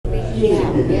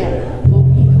Yeah, yeah. Well,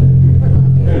 you know,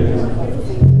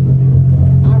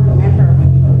 I remember when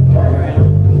you were younger, and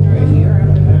I'm under a year of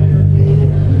the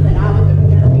and I was a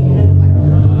very like,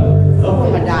 I'm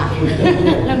gonna die.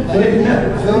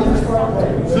 As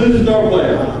soon as you start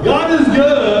playing. God is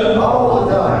good. All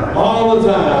the time. All the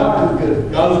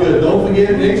time. God is good. Don't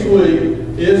forget, next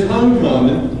week is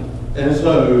homecoming. And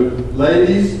so,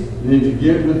 ladies, you need to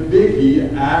get with Vicki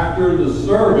after the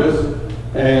service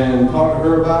and talk to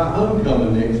her about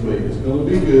homecoming next week. It's going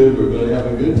to be good. We're going to have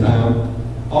a good time.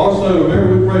 Also,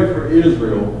 remember we prayed for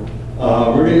Israel.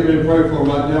 We're going to get ready to pray for them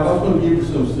right now. I was going to give you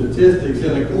some statistics.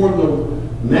 And according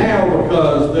to now,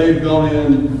 because they've gone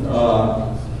in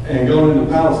and gone into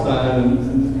Palestine,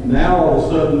 and now all of a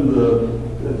sudden,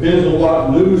 depends on what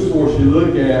news source you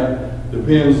look at,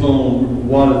 depends on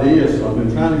what it is. So I've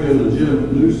been trying to go to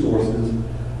legitimate news sources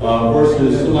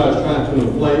versus somebody's trying to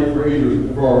inflate for either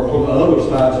for the other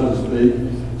side, so to speak.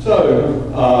 So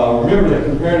remember that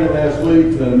comparing it last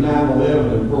week to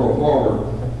 9/11 in Pearl Harbor.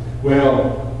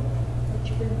 Well,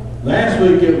 last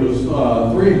week it was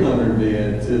 300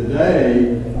 dead. Today,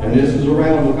 and this is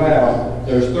around about,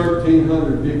 there's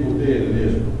 1,300 people dead in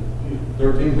Israel.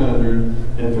 1,300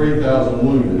 and 3,000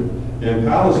 wounded. In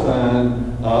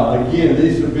Palestine, again,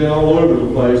 these have been all over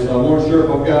the place. So I'm not sure if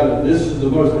I've got it. This is the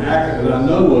most accurate that I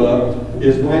know of,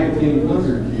 is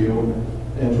 1,900 killed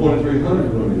and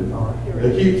 2,300 wounded.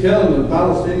 They keep telling the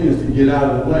Palestinians to get out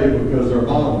of the way because they're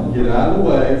bombing. Get out of the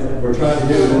way. We're trying to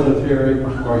hit the military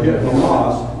or hit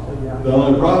Hamas. The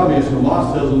only problem is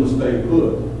Hamas tells them to stay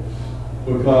put.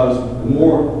 Because the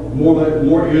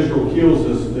more Israel kills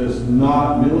that's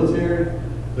not military,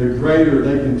 the greater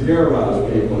they can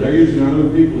terrorize people. They're using their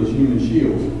own people as human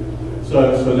shields.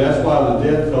 So that's why the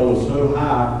death toll is so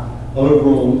high over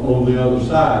on the other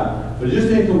side. But just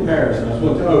in comparison, that's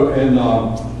what. Oh, and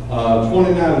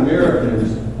 29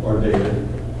 Americans are dead.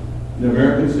 The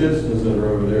American citizens that are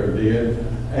over there are dead.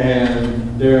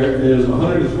 And there is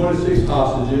 126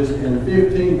 hostages, and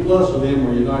 15 plus of them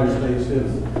are United States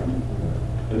citizens.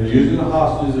 And they're using the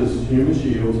hostages as human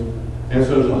shields. And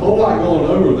so there's a whole lot going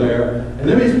over there. And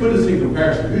let me just put this in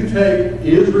comparison. You take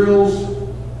Israel's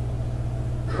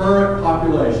current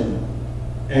population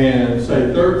and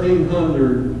say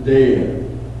 1,300 dead.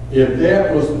 If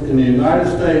that was in the United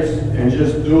States and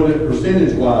just doing it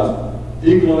percentage-wise,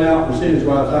 equaling out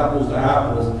percentage-wise apples to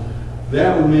apples,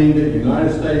 that would mean that the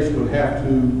United States would have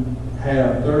to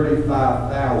have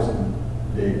 35,000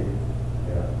 dead.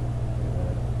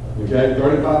 Okay,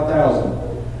 35,000.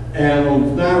 And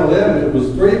on 9/11, it was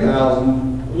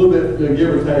 3,000, a little bit give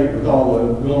or take with all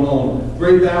the going on.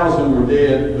 3,000 were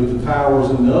dead with the towers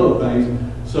and the other things.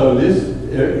 So this,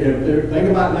 think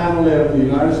about 9/11 in the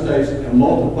United States and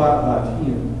multiply it by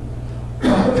 10.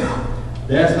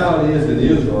 That's how it is in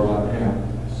Israel right now.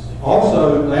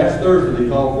 Also, last Thursday they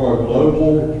called for a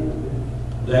global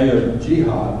day of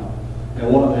jihad.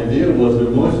 And what they did was,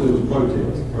 mostly was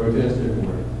protests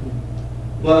everywhere.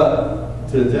 But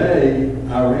today,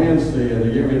 Iran said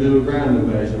they're getting ready to do a ground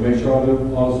invasion, make sure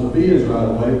all the civilians right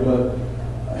away, but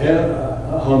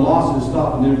Hamas is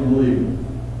stopping them from leaving.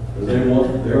 Because they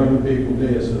want their own people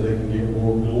dead so they can get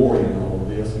more glory in all of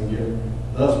this and get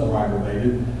us more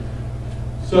aggravated.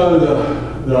 So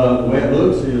the way it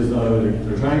looks is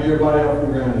they're trying to get everybody out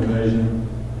from the ground invasion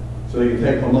so they can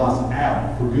take Hamas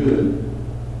out for good.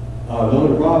 The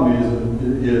only problem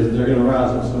is they're going to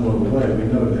rise up some other way. We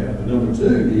know that. But number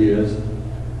two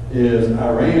is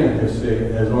Iran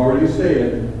has already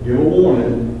said, give a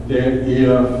warning that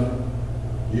if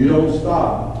you don't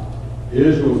stop,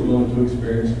 Israel is going to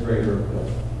experience greater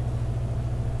effect.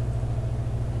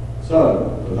 So,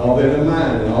 with all that in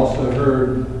mind, I also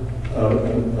heard a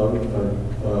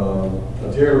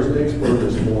terrorist expert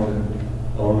this morning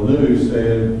on the news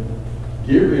said,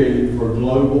 get ready for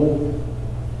global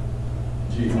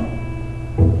jihad.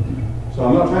 So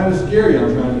I'm not trying to scare you,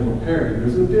 I'm trying to prepare you.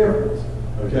 There's a difference,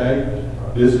 okay?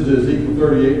 This is Ezekiel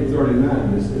 38 and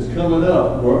 39. It's coming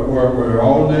up where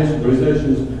all nations, these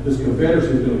nations, this confederacy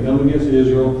is going to come against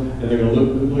Israel, and they're going to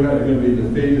look like they're going to be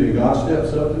defeated, and God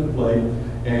steps up to the plate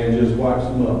and just wipes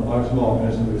them off. And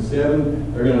it's going to be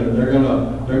seven. They're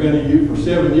going to use, for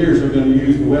 7 years, they're going to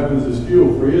use the weapons as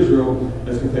fuel for Israel.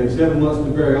 It's going to take 7 months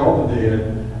to bury all the dead,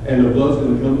 and the blood's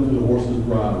going to come to the horse's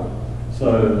bridle.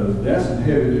 So that's some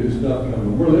heavy-duty stuff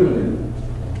coming. We're living in it.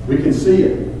 We can see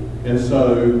it. And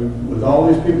so with all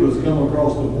these people that's come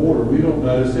across the border, we don't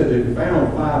know. They said they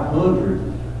found 500.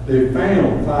 They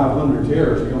found 500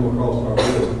 terrorists come across our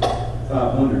border.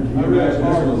 500. Can you imagine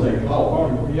this one they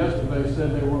called? Yesterday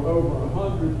said there were over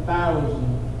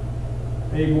 100,000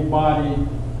 able-bodied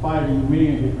fighting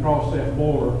men who crossed that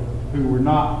border who were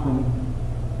not from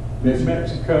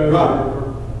Mexico.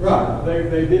 Right.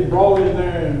 They've been brought in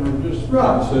there and are just.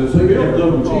 Right, so you get a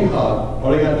little jihad,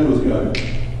 all they gotta do is go.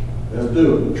 Let's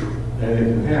do it. And it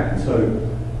can happen. So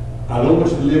I don't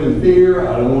want you to live in fear,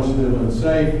 I don't want you to live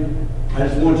unsafe. I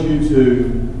just want you to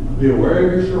be aware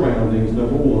of your surroundings,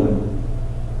 number one.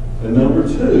 And number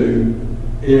two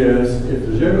is, if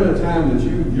there's ever a time that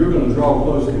you're going to draw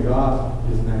close to God,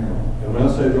 is now. And when I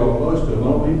say draw close to Him, I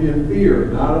don't mean be in fear,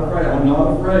 not afraid. I'm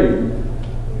not afraid.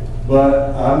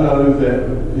 But I know that,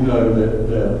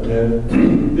 that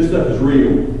this stuff is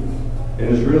real. And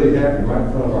it's really happening right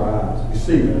in front of our eyes. You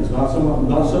see it. It's not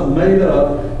something made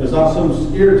up. It's not some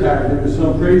scare tactic that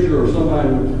some preacher or somebody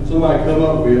come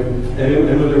up with. And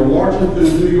when they were marching through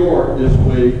New York this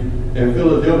week, and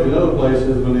Philadelphia and other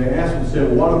places, when they asked and said,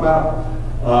 well, what about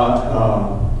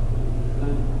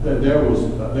that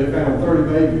they found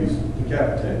 30 babies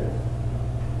decapitated,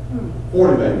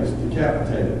 40 babies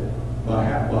decapitated by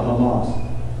Hamas.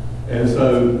 And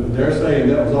so they're saying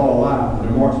that was all a lie. When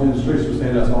they're marching in the streets, they're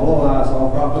saying that's all a lie, it's all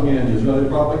propaganda, Israeli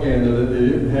propaganda, that they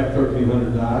didn't have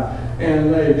 1,300 die,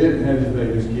 and they didn't have these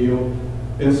babies killed.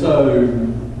 And so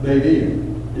they did.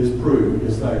 It's proved.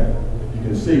 It's there. You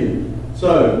can see it.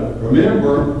 So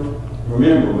remember,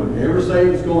 whenever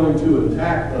Satan's going to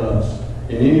attack us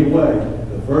in any way,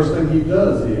 the first thing he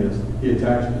does is he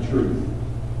attacks the truth.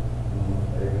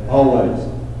 Always.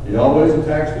 He always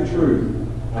attacks the truth.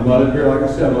 I'm not up here, like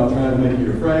I said, I'm not trying to make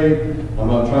you afraid. I'm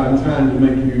trying to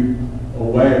make you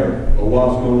aware of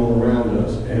what's going on around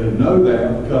us. And to know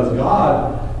that, because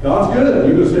God's good.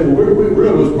 You're going to say, well, we're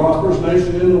the most prosperous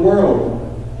nation in the world.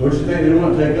 Don't you think they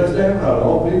want to take us down out of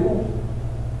all people?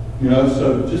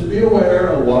 So just be aware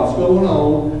of what's going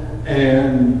on,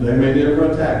 and they may never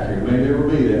attack you. It may never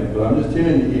be that. But I'm just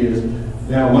telling you is,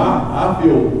 now I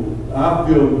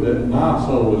feel that my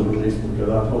soul was released because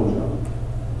I told y'all.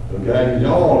 Okay?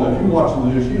 Y'all, if you watch the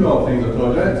news, you know all the things I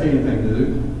told you. I didn't tell you anything to do.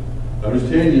 I'm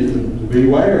just telling you to be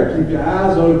aware, keep your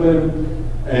eyes open,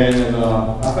 and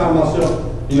I found myself,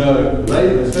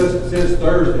 lately, since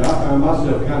Thursday, I found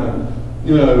myself kind of,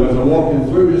 as I'm walking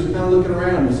through, just kind of looking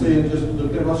around and seeing, just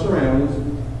looking at my surroundings,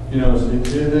 see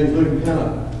everything's looking kind of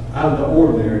out of the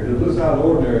ordinary. If it looks out of the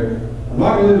ordinary, I'm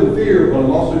not going to live in fear, but I'm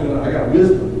also I got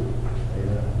wisdom.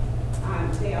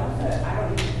 See, also, I don't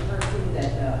know if you've heard too that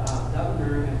the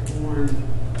governor has warned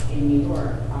in New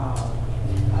York about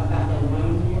the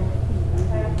loan war,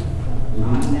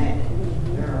 that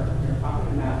they're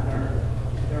talking about,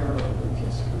 they're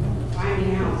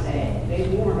finding out that they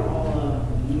warned all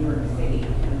of New York City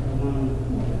because the loan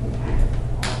tax.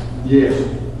 Yes.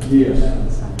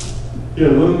 Yeah,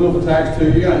 the loan wolf attacks too.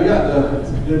 You got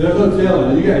there's no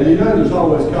telling. There's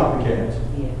always copycats.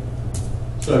 Yeah.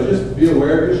 So just be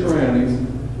aware of your surroundings,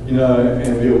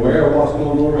 and be aware of what's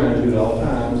going on around you at all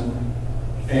times.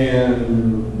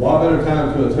 And what better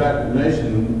time to attack the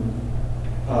nation,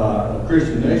 a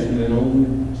Christian nation, than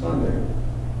on Sunday?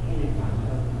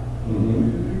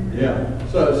 Mm-hmm. Yeah.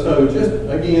 So just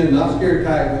again, not scare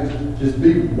tactics. Just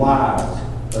be wise.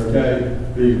 Okay.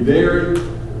 Be very,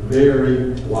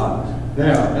 very wise.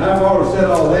 Now, and I've already said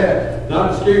all that,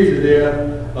 not to scare you to death,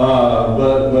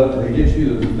 but to get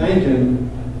you to thinking.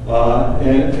 Now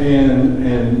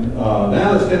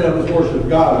let's stand up and worship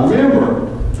God. Remember,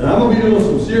 and I'm going to be doing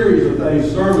some series of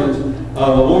these sermons. The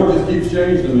Lord just keeps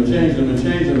changing them and changing them and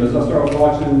changing them as I start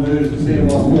watching the news and seeing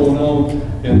what's going on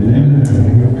and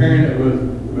comparing it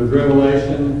with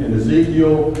Revelation and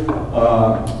Ezekiel.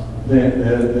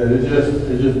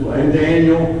 And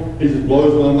Daniel, it just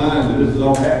blows my mind that this is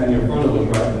all happening in front of us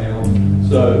right now.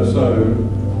 So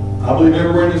I believe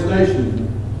everywhere in this nation,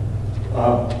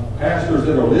 pastors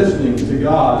that are listening to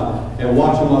God and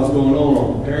watching what's going on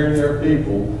are preparing their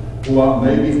people for what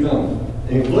may be coming,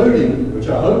 including, which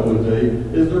I hope would be,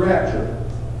 is the rapture.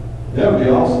 That would be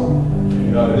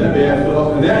awesome. That'd be absolutely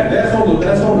awesome. And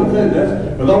that's on the thing.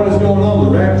 With all this going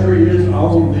on, the rapture is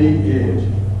on the edge.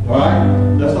 All right?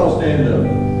 Let's all stand up.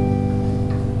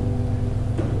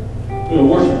 We're going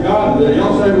to worship God today.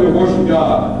 Y'all say we're going to worship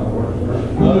God.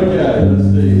 Okay, let's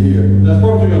see here. That's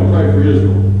probably going to pray for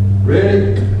Israel. Ready?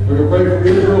 We're going to pray for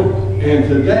Israel. And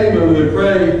today we're going to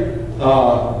pray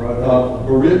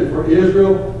for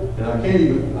Israel. And I can't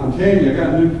even, I'm telling you, I got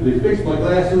to fix my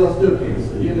glasses. I still can't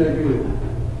see. Isn't that good?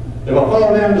 If I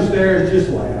fall down the stairs, just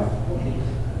laugh.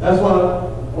 That's why,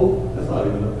 that's not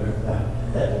even up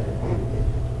there.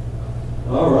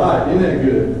 All right, isn't that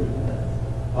good?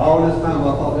 All this time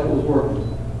I thought that was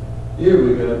working. Here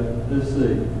we go. Let's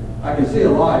see. I can see a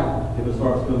light if it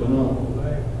starts coming on.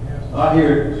 I hear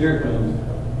it. Here it comes.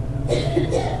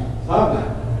 I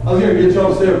was going to get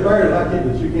y'all to say a prayer like it,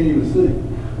 but you can't even see.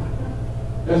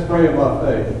 Let's pray by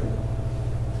faith.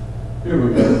 Here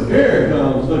we go. Here it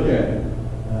comes. Look at it.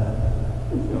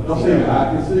 Y'all see, I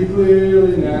can see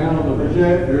clearly now. The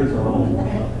projector's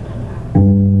on.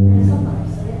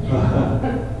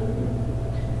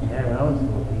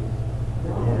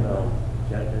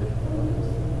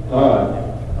 All right.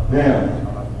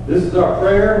 Now, this is our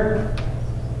prayer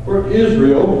for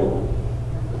Israel.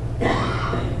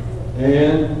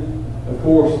 And, of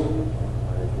course,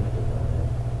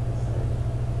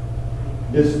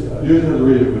 this, you just have to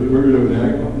read it, but we're doing it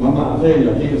now. I'm telling you,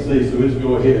 I can't see, so just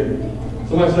go ahead.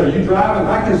 Somebody said, are you driving?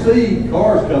 I can see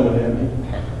cars coming at me.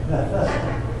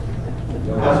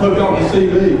 That's hope y'all can see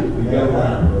me. Yeah,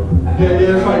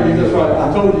 that's right. That's right.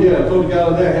 I told you the guy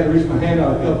today I had to reach my hand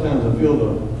out a couple times and feel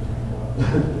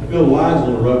the lines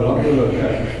on the road, but I'm doing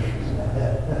okay.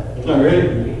 All right, ready?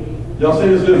 Y'all say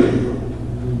this with me.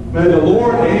 May the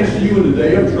Lord answer you in the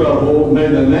day of trouble. May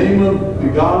the name of the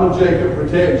God of Jacob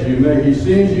protect you. May he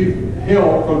send you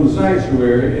help from the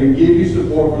sanctuary and give you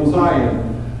support from Zion.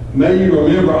 May you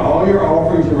remember all your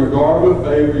offerings and regard with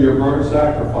favor your burnt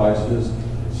sacrifices.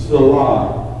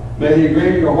 Selah. May he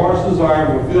grant your heart's desire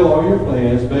and fulfill all your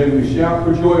plans. May we shout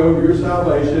for joy over your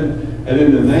salvation, and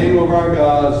in the name of our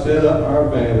God set up our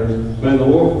banners. May the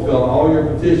Lord fulfill all your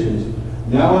petitions.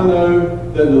 Now I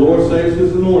know that the Lord saves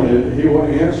his anointed. He will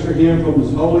answer him from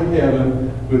his holy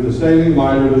heaven with the saving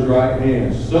might of his right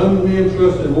hand. Some men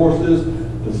trust in horses,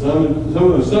 and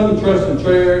some trust in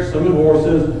chariots, some in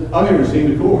horses. I've never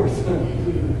seen the course.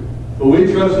 But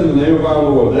we trust in the name of our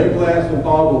Lord. They collapse and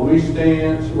fall, but we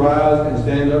rise and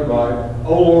stand upright.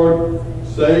 O Lord,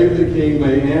 save the King.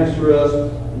 May he answer us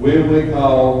when we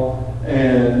call.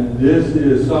 And this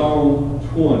is Psalm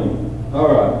 20. All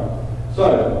right. So,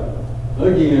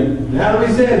 again, now that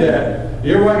we said that,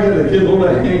 everybody get the kids on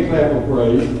that hand clap of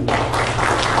praise.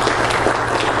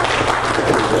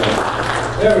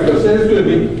 There we go. Say this with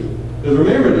me. Because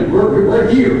remember that we're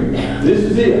here. This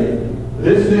is it.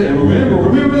 This is it. And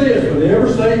remember this. Whenever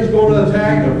Satan's going to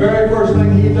attack, the very first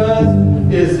thing he does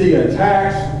is he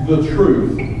attacks the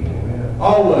truth.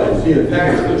 Always. He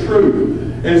attacks the truth.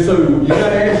 And so you got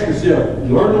to ask yourself,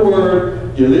 you learn the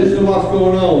word, you listen to what's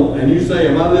going on, and you say,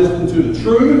 am I listening to the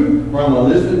truth or am I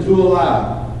listening to a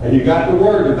lie? And you got the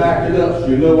word to back it up so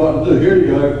you know what to do. Here you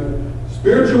go.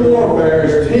 Spiritual warfare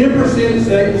is 10%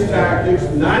 Satan's tactics,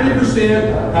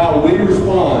 90% how we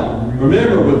respond.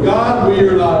 Remember, with God, we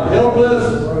are not helpless,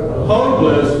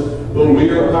 hopeless, but we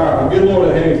are powerful. Give the Lord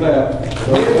a hand clap.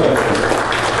 All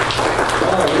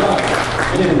right.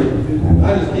 Man, I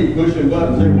just keep pushing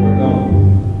buttons everywhere, don't I?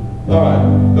 All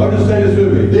right. Don't just say this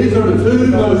with me. These are the 2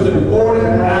 most important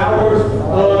hours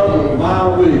of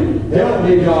my week. Help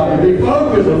me, God, to be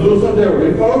focused. I'm doing something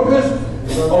different. Be focused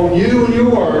on you and your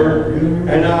word.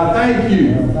 And I thank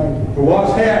you for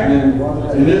what's happening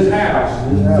in this house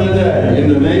today. In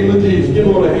the name of Jesus. Give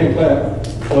the Lord a hand clap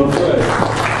of praise.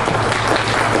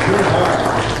 All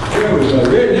right. Here we go.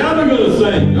 Ready? Now we're going to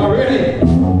sing. Y'all ready?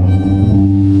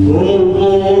 Oh,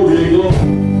 glory, glory.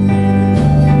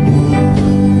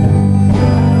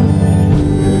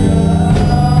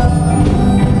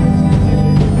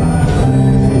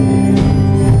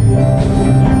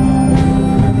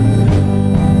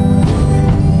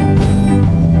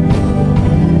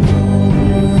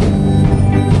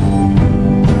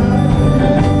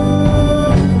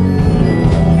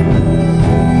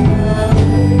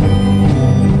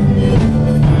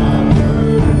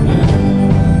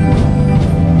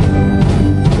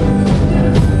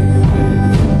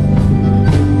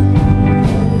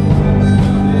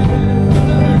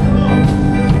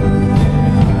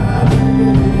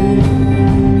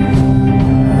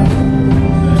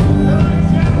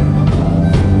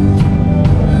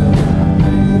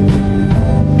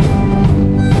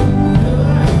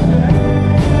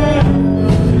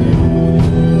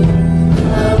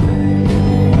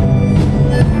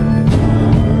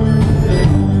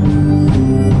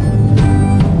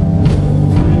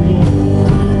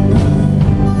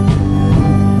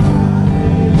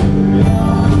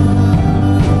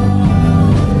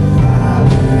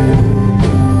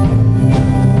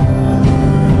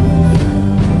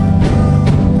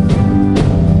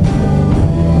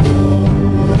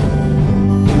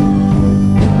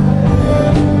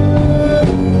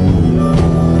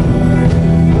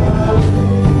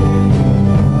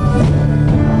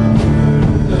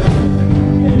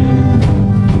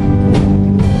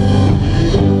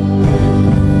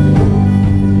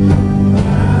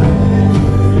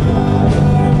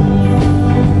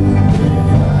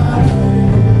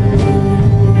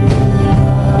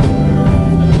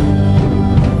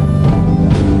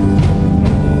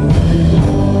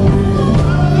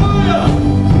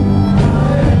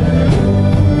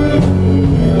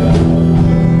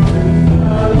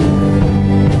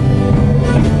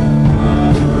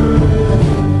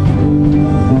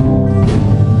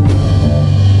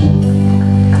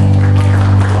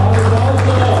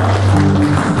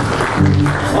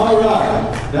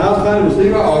 to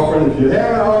receive our offering. If you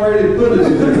haven't already put it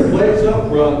in the plates up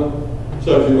front,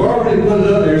 so if you've already put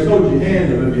it up there, so your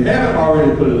hands up. If you haven't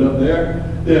already put it up there,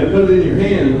 then put it in your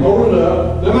hand and hold it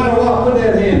up. No matter what, put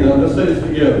that hand up. Let's say this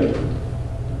together.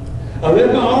 I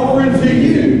lift my offering to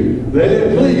you. Let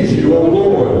it please you, O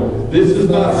Lord. This is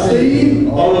my seed.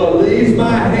 Although it leaves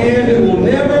my hand, it will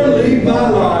never leave my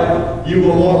life. You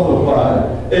will multiply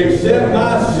it. Accept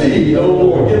my seed, O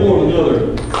Lord. Give Lord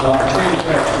another hand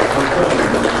clap.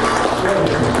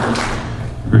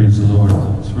 Praise the Lord.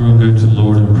 So we're going to go to the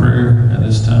Lord in prayer at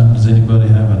this time. Does anybody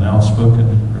have an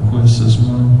outspoken request this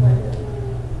morning?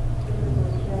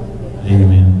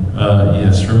 Amen.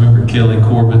 Yes, remember Kelly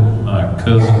Corbett, my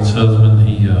cousin's husband.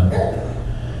 He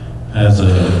has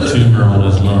a tumor on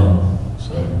his lung.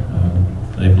 So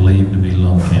they believe to be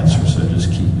lung cancer, so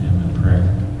just keep him in prayer.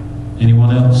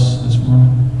 Anyone else this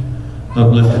morning?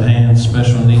 Uplifted hands,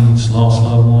 special needs, lost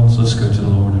loved ones. Let's go to the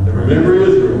Lord in prayer. Remember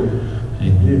Israel.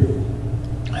 Amen.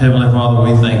 Heavenly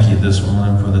Father, we thank you this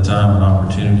morning for the time and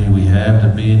opportunity we have to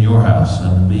be in your house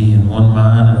and to be in one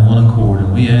mind and one accord.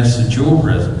 And we ask that your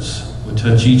presence would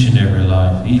touch each and every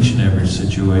life, each and every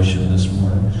situation this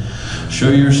morning. Show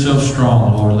yourself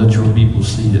strong, Lord. Let your people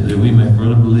see it, that we may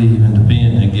really believe and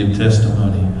depend and give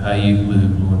testimony how you've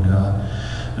moved, Lord God.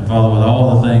 And Father, with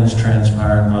all the things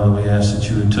transpiring, Father, we ask that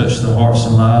you would touch the hearts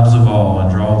and lives of all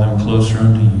and draw them closer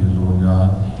unto you, Lord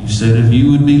God. You said if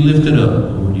you would be lifted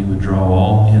up, Lord, you would draw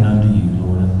all men unto you,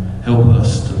 Lord, and help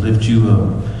us to lift you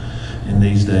up in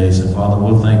these days. And Father,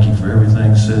 we'll thank you for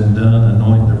everything said and done.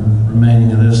 Anoint the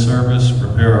remaining of this service.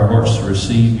 Prepare our hearts to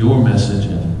receive your message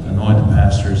and anoint the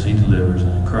pastor as he delivers.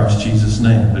 And in Christ Jesus'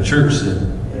 name, the church said,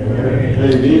 Amen.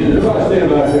 Amen. Everybody stand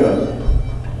back up.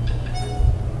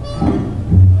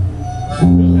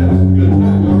 We'll have some good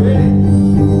time. Y'all ready?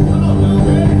 Come on, y'all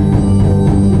ready?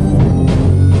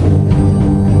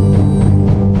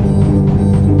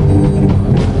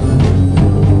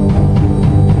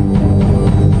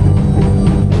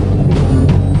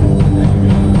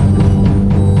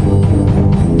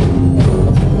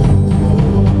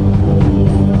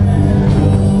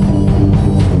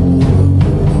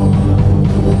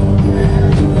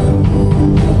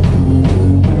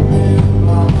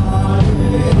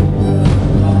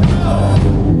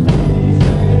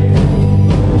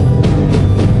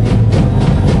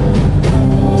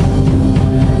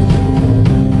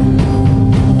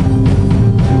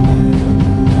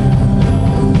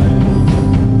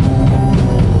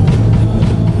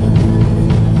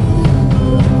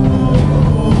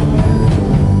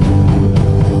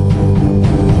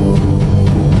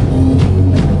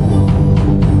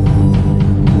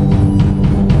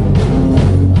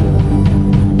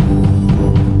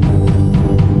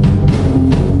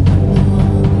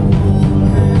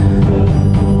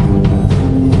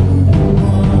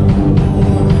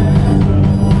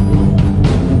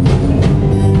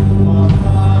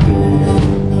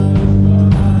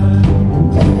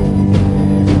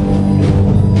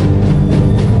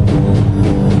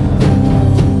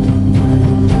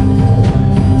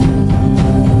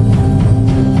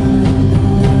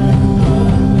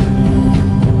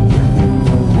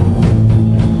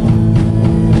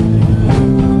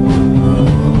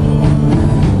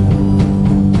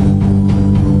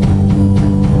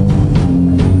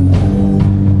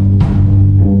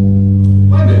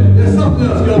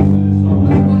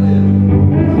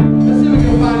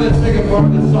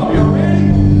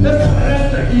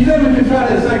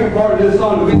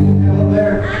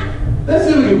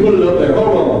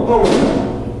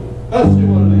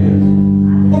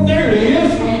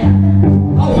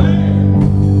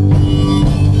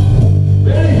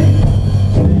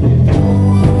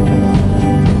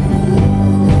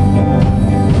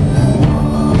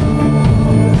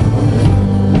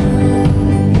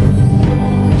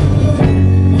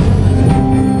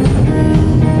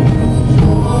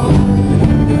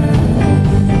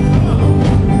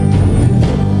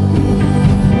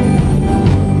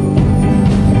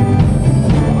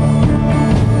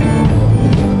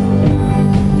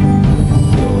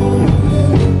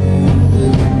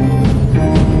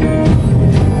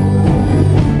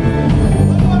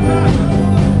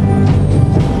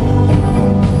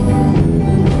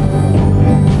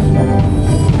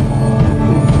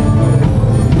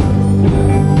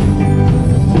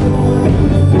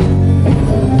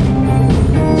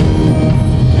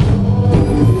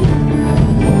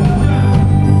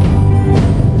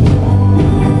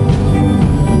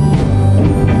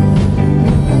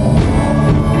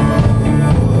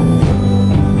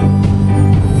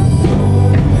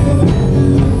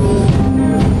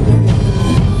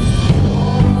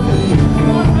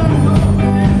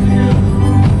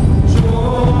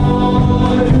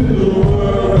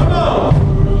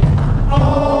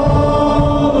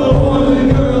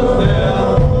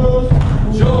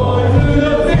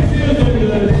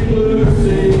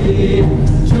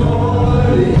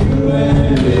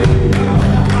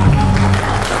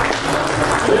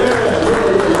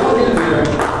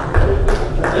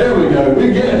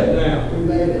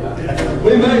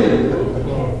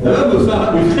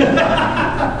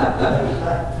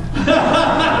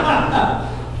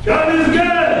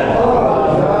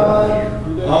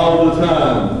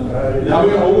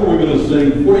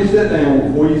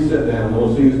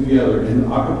 sing this together in a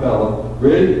cappella.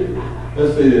 Ready?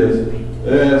 Let's see this.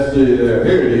 Let's see there.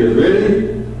 Here it is.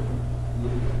 Ready?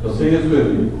 Let's sing this with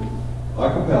me. A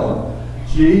cappella.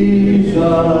 Jesus,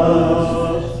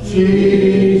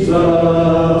 Jesus,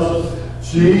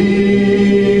 Jesus,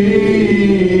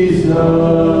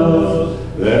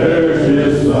 there's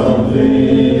just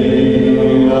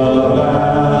something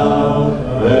about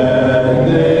that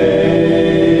name.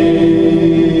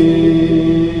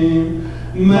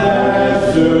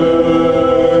 Master,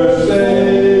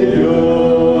 Savior,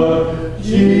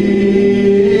 Jesus,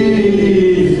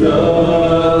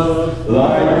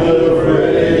 like the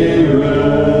fragrance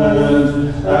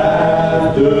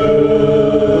after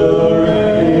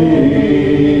rain.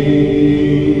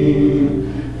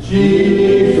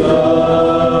 Jesus,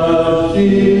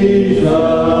 Jesus,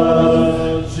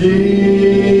 Jesus,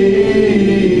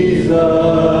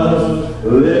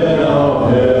 let all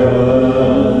heaven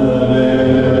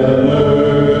and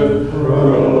earth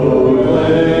proclaim.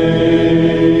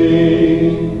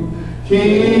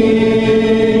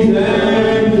 Kings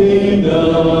and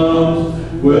kingdoms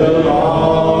will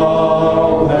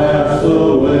all pass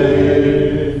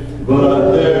away,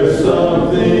 but there's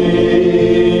something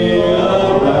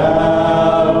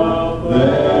about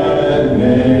that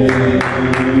name.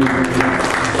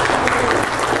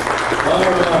 All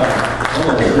right, I'm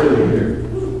gonna sit here.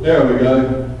 There we go.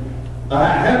 I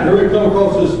hadn't really come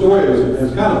across this story. It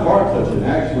was kind of heart-touching,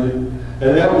 actually,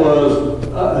 and that was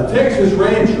a Texas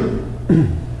rancher.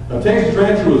 A Texas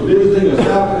rancher was visiting a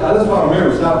that's why I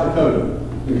remember South Dakota,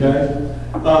 okay?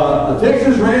 A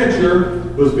Texas rancher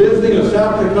was visiting a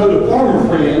South Dakota farmer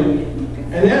friend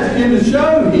and asked him to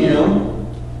show him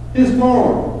his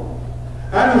farm.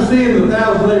 After seeing the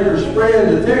 1,000-acre spread,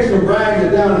 the Texan bragged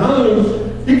that down home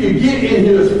he could get in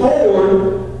his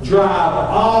Ford, drive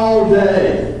all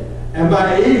day, and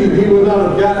by evening he would not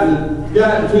have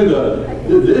gotten to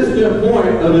the distant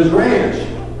point of his ranch.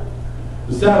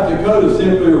 The South Dakota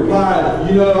simply replied,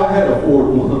 "You know, I had a Ford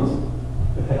once."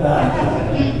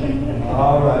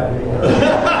 All right.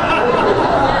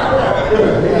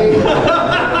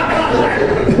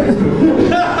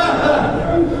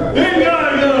 Big guy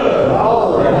good.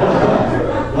 All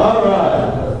right.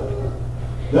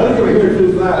 Those who are here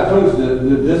tonight, I told you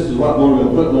that this is what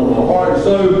I'm putting on my heart.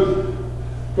 So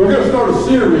we're going to start a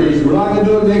series. We're not going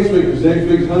to do it next week because next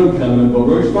week's homecoming, but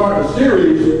we're going to start a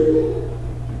series.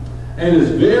 And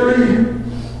it's very,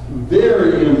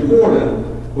 very important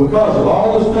because of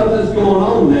all the stuff that's going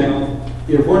on now.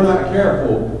 If we're not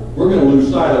careful, we're going to lose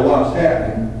sight of what's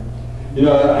happening. You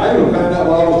know, I even found out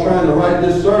while I was trying to write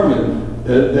this sermon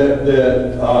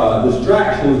that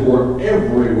distractions were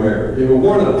everywhere. If it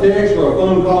weren't a text or a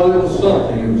phone call, it was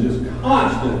something. It was just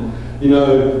constant, you know,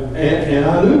 and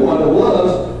I knew what it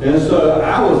was. And so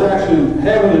I was actually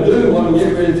having to do what I'm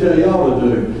getting ready to tell y'all to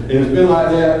do. And it's been like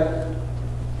that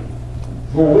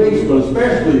for weeks, but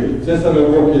especially since I've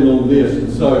been working on this. And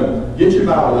so, get your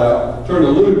Bible out, turn to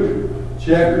Luke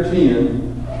chapter 10.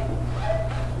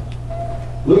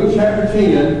 Luke chapter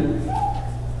 10,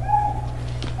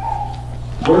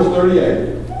 verse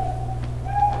 38.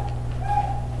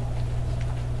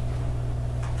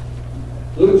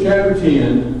 Luke chapter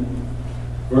 10,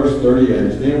 verse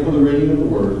 38. Stand for the reading of the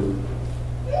word.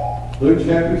 Luke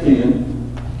chapter 10.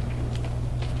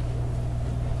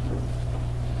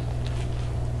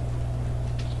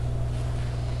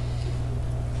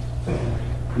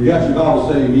 You got your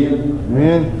Bible, say amen?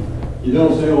 Amen. You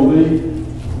don't say on me?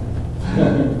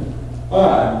 All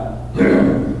right.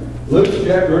 Luke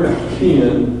chapter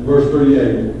 10, verse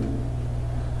 38.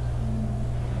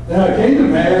 Now it came to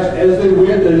pass as they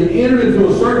went that he entered into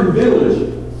a certain village,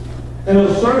 and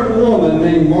a certain woman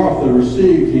named Martha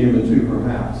received him into her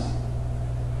house.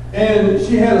 And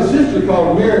she had a sister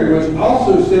called Mary, which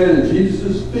also sat at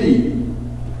Jesus' feet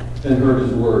and heard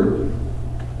his word.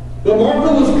 But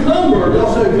Martha was cumbered,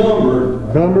 y'all say cumbered.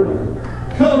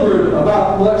 Cumbered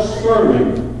about much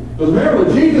serving. Because remember,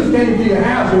 when Jesus came to your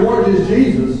house, it wasn't just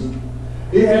Jesus.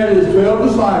 He had his 12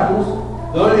 disciples.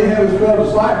 Not only had his 12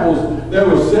 disciples, there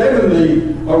were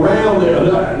 70 around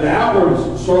the outward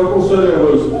circle. So there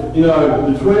was, you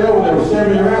know, the 12, and there were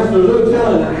 70 around. So there's no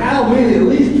telling how many, at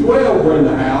least 12 were in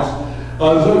the house.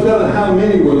 There's no telling how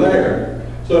many were there.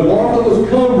 So Martha was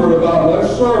cumbered about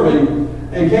much serving,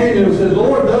 and came to him and said,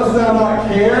 Lord, dost thou not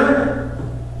care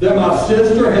that my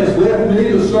sister has left me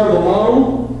to serve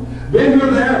alone? Bid her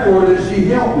therefore that she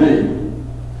help me.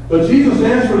 But Jesus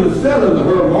answered and said unto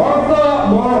her, Martha,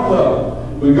 Martha,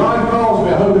 when God calls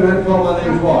me, I hope he doesn't have to call my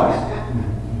name twice.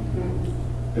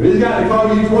 If he's got to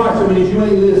call you twice, it means you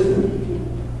ain't listening.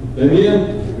 Amen?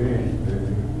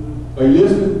 Are you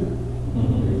listening?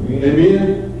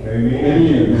 Amen?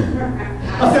 Amen.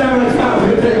 I said, how many times?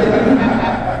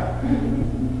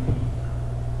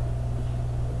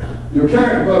 Your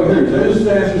character above here. Jesus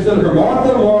says, she said to her,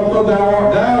 Martha, Martha,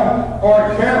 thou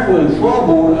art careful and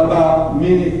troubled about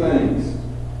many things.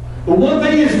 But one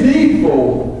thing is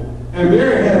needful, and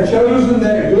Mary hath chosen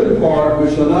that good part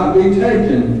which shall not be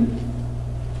taken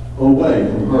away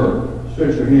from her.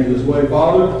 Stretch your hands this way.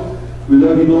 Father, we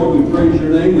love you, Lord. We praise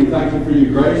your name. We thank you for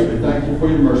your grace. We thank you for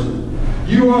your mercy.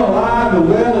 You are alive and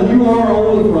well, and you are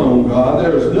on the throne, God.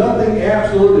 There is nothing,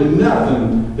 absolutely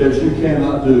nothing, that you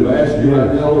cannot do. I ask you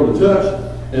right now, Lord, to touch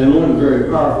and Lord, in a very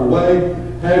powerful way.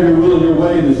 Have your will and your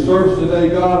way in this service today,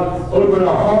 God. Open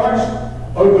our hearts.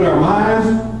 Open our minds.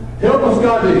 Help us,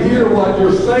 God, to hear what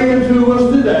you're saying to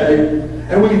us today.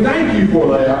 And we thank you for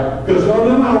that. Because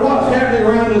no matter what's happening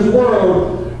around this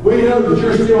world, we know that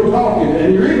you're still talking.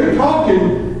 And you're even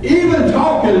talking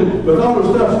with all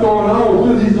the stuff going on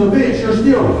through these events, you're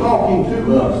still talking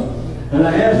to us. And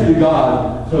I ask you,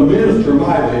 God, to minister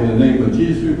mightily in the name of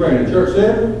Jesus, we pray. And the church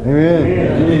said? Amen.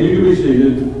 Amen. You can be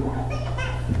seated.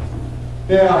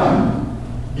 Now,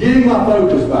 getting my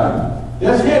focus back.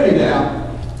 That's heavy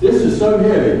now. This is so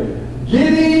heavy.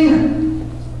 Getting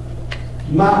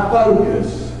my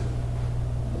focus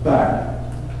back.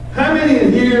 How many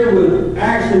in here would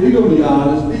actually, you're going to be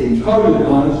honest, be totally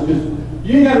honest, because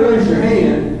you ain't got to raise your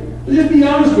hand, but just be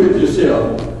honest with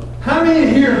yourself. How many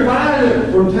in here find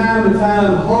it from time to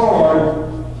time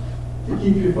hard to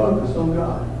keep your focus on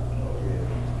God?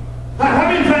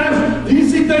 How many times do you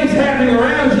see things happening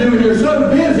around you and you're so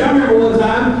busy? I remember one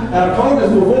time, and I've told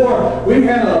this before, we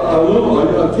had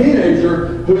a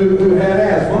teenager who had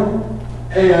asthma,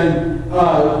 and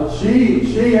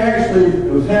she actually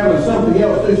was having something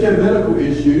else too. She had medical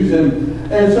issues,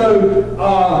 and so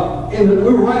we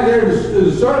were right there in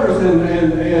the service,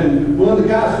 and one of the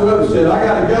guys stood up and said, I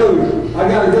gotta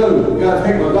go, gotta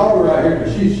take my daughter out here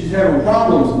because she's having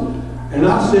problems. And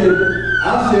I said,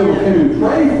 well, can we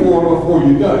pray for her before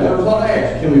you go? That was what I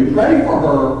asked. Can we pray for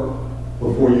her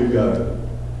before you go?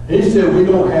 And he said, we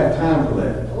don't have time for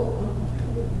that.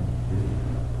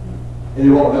 And he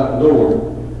walked out the door.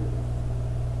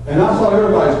 And I saw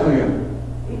everybody's thinking.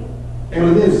 And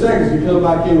within seconds, he come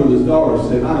back in with his daughter and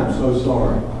said, I am so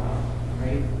sorry.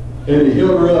 And he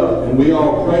held her up, and we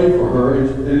all prayed for her.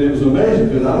 And it was amazing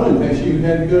because I don't even think she even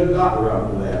had to go to the doctor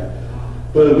after that.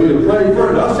 But we would pray for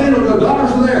her. Not saying the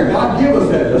doctors are there. God give us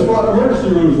that. That's what emergency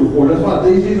rooms are for. That's why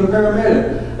DC's a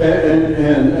paramedic.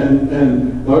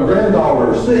 And my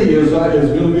granddaughter, C, is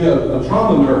going to be a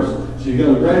trauma nurse. She's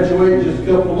going to graduate in just a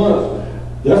couple of months.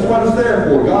 That's what it's there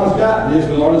for. God's got this,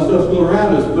 and all this stuff's going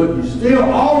around us. But you still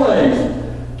always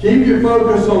keep your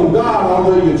focus on God,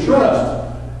 although you trust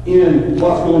in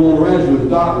what's going on around you with the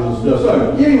doctors and stuff.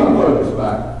 So, getting my focus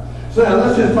back. So now,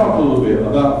 let's just talk a little bit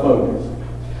about focus.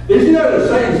 Did you know that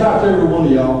Satan's out there, every one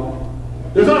of y'all?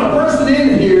 There's not a person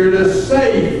in here that's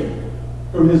safe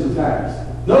from his attacks.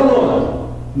 No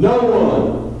one. No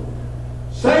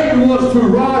one. Satan wants to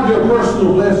rob your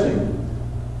personal blessing.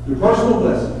 Your personal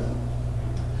blessing.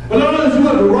 But not only does he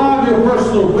want to rob your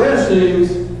personal blessings,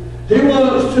 he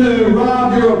wants to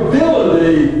rob your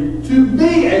ability to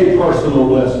be a personal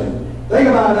blessing. Think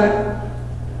about it.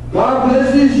 God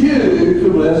blesses you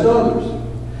to bless others.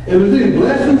 If there's any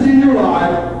blessings in your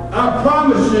life, I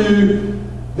promise you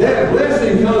that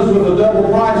blessing comes with a double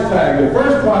price tag. The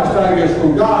first price tag is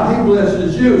from God. He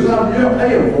blesses you. It's not you're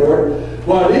paying for it.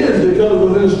 What it is, it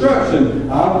comes with instruction.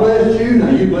 I bless you, now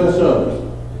you bless others.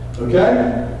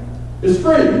 Okay? It's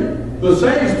free. But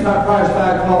Satan's price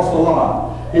tag costs a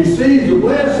lot. He sees the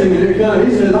blessing and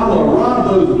he says, I'm going to rob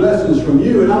those blessings from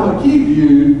you and I'm going to keep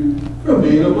you from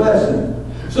being a blessing.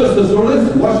 So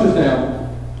listen, watch this now.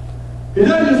 He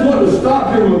doesn't just want to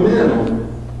stop your momentum,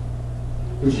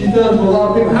 which he's done to a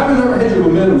lot of people. How many ever had your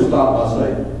momentum stopped by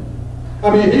Satan? I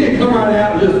mean, he didn't come right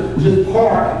out and just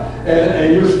park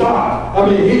and you're stopped. I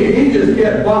mean, he just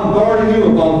kept bombarding you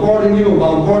and bombarding you and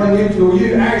bombarding you until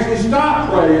you actually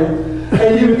stopped praying.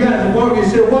 And you got to the point where you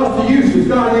said, what's the use? Does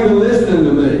God even listening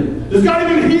to me? Does God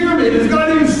even hear me? Does God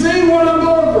even see what I'm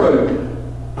going through?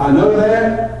 I know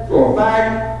that for a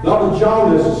fact, not with y'all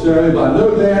necessarily, but I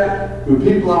know that with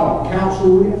people I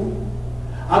counsel with.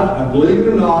 I believe it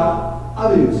or not,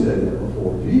 I've even said that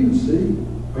before. Do you even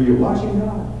see? Are you watching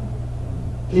God?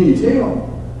 Can you tell?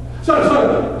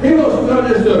 So he wants not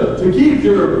just to keep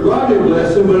your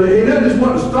blessing, but he doesn't just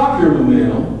want to stop your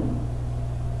momentum.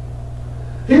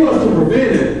 He wants to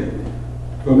prevent it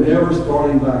from ever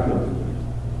starting back up again.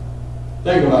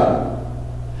 Think about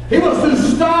it. He wants to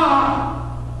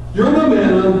stop your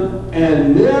momentum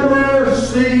and never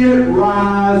see it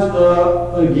rise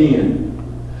up again.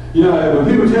 You know, when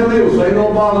people tell me, well, Satan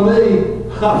don't bother me,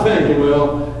 I'm thinking,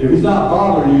 well, if he's not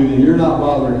bothering you, then you're not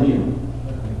bothering him.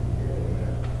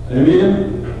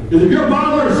 Amen? Because if you're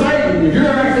bothering Satan, if you're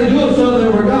actually doing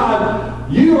something for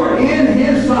God, you are in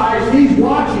his sights, he's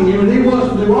watching you, and he wants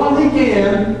to do all he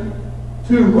can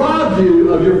to rob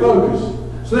you of your focus.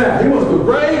 So now, he wants to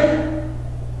break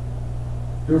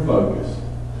your focus.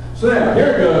 So now,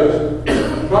 here it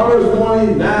goes. Proverbs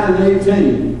 29 and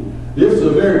 18. This is a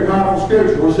very powerful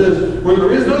scripture where it says, where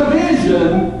there is no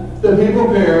vision, the people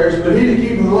perish, but he that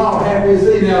keepeth the law happy is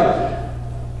he. Now,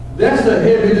 that's a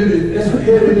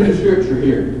heavy-duty scripture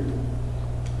here.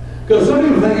 Because some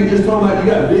people think you're just talking about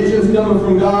you got visions coming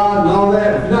from God and all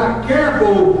that. If you're not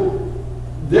careful,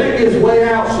 that gets way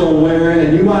out somewhere,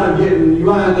 and you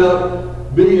wind up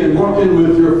working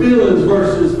with your feelings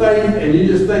versus faith, and you're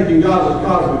just thinking God's a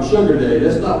cosmic sugar daddy.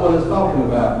 That's not what it's talking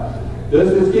about.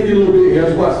 Let's give you a little bit here.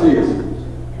 Let's watch this.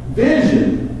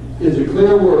 Vision is a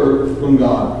clear word from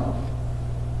God.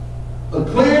 A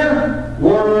clear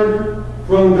word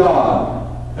from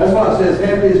God. That's why it says,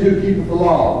 happy is who keepeth the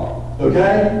law.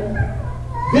 Okay?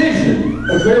 Vision,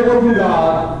 a clear word from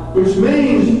God, which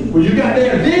means when you got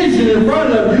that vision in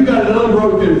front of you, you got an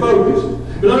unbroken focus.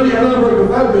 But under your unbroken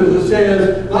focus, it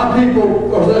says,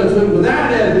 without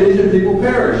that vision, people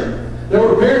perish. That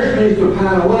word perish means to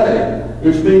pine away,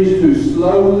 which means to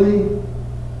slowly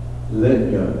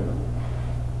let go.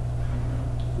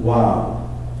 Wow.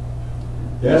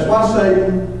 That's why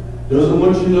Satan doesn't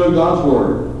want you to know God's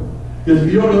Word. Because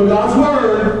if you don't know God's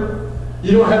Word,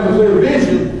 you don't have a clear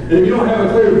vision. And if you don't have a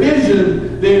clear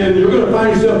vision, then you're going to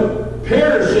find yourself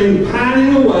perishing,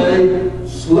 pining away,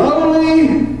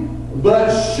 slowly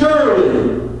but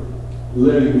surely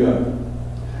letting go.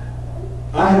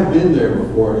 I have been there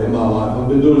before in my life. I've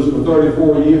been doing this for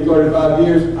 34 years, 35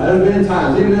 years. I have been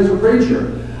times, even as a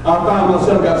preacher, I found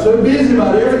myself got so busy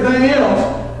about everything else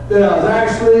that I was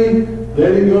actually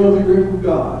letting go of the grip of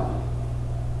God.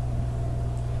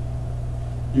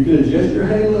 You can adjust your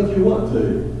halo if you want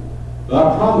to. But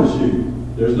I promise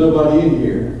you, there's nobody in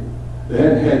here that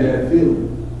hadn't had that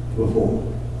feeling before.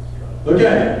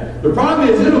 Okay, the problem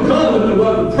is it'll come,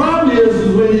 but the problem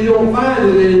is when you don't find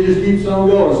it and it just keeps on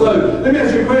going. So let me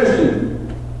ask you a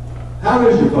question. How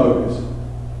is your focus?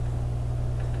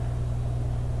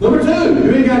 Number two,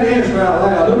 you ain't got to answer out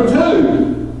loud. Number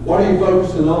two, what are you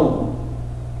focusing on?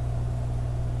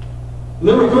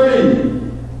 Number three,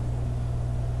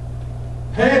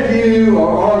 have you or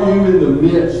are you in the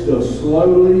midst of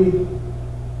slowly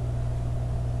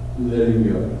letting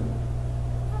go?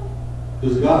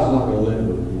 Because God's not going to let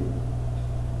go of you.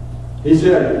 He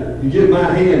said, you get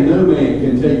my hand, no man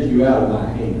can take you out of my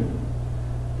hand.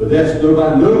 But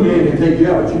no man can take you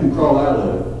out, but you can crawl out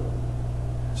of it.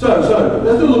 So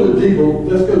let's do a little bit deeper.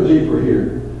 Let's go deeper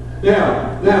here.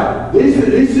 Now, these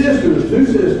sisters, two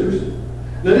sisters,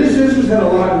 now these sisters had a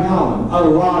lot in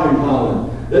common.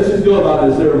 Let's just go about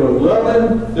this. They were both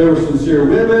loving. They were sincere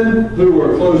women who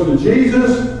were close to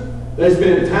Jesus. They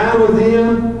spent time with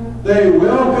him. They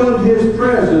welcomed his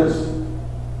presence.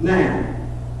 Now,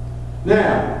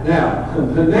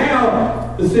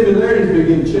 the similarities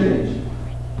begin to change.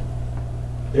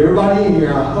 Everybody in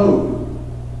here, I hope,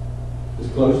 is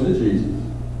close to Jesus.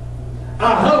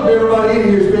 I hope everybody in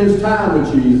here spends time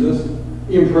with Jesus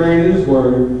in prayer and his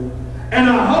word. And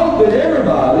I hope that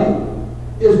everybody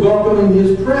is welcoming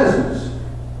his presence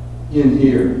in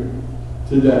here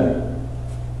today.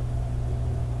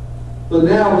 But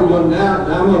now I'm going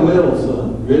to meddle,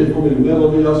 son. Ready for me to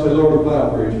meddle? Me? I'll say, Lord, plow,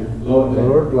 preacher.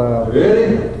 Lord, plow.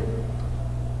 Ready?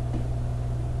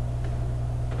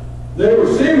 They were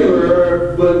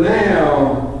similar, but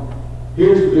now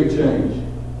here's the big change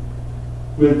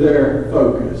with their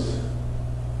focus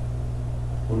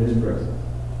on his presence.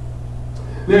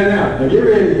 Now, get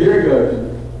ready. Here it goes.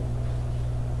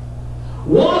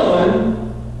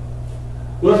 One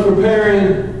was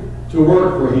preparing to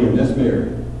work for him. That's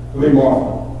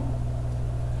Martha.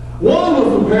 One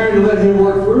was preparing to let him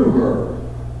work through her.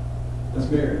 That's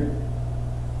Mary.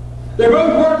 They're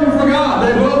both working for God.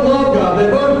 They both love God. They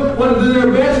both want to do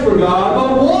their best for God. But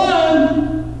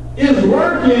one is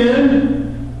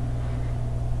working,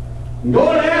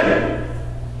 going at it.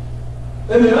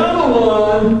 And the other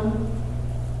one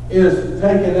is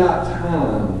taking out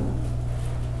time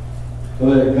to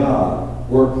let God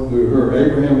work through her.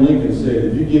 Abraham Lincoln said,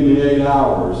 if you give me 8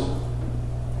 hours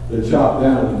to chop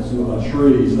down a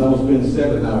tree, so I'm going to spend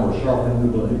 7 hours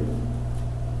sharpening the blade.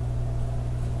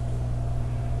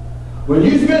 When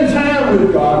you spend time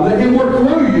with God and let him work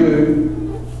through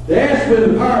you, that's when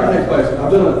the power takes place.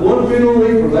 I've done one funeral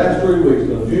week for the last 3 weeks.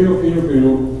 Done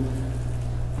funeral.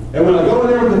 And when I go in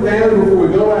there with the family before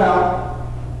we go out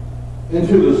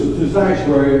into the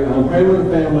sanctuary, I'm praying with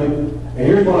the family, and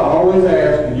here's what I always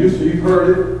ask, and you've heard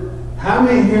it. How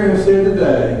many here have said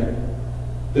today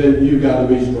that you've got to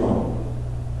be strong?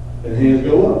 And hands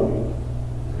go up.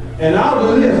 And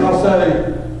I'll do this, I'll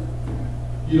say,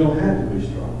 you don't have to be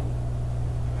strong.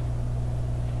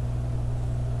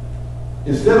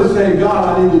 Instead of saying,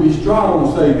 God, I need to be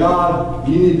strong, say, God,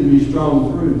 you need to be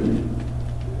strong through me.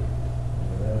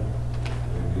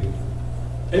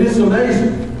 And it's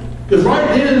amazing. Because right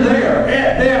then and there,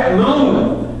 at that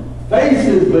moment,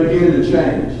 faces begin to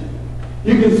change.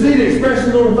 You can see the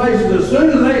expression on the faces. As soon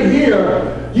as they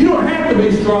hear, you don't have to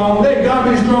be strong, let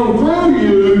God be strong through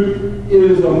you,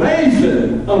 it is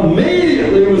amazing.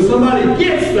 Immediately, when somebody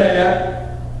gets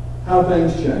that, how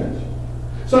things change.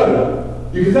 So,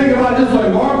 you can think about it this way.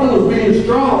 Martha was being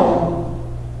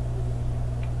strong,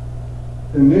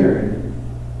 and Mary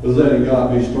was letting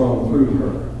God be strong through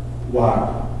her.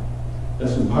 Wow.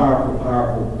 That's some powerful,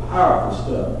 powerful, powerful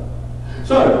stuff.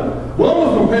 So, one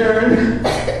was preparing,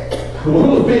 one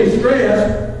was being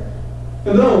stressed,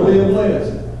 and the other was being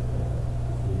blessed.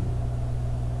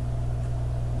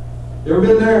 You ever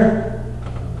been there?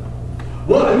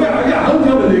 Well, I got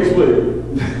homecoming next week.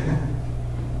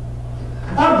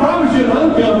 I promise you at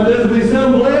homecoming there's going to be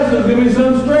some blessed, there's going to be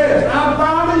some stress. I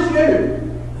promise you.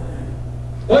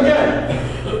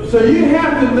 Okay. So you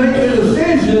have to make a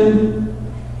decision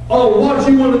on what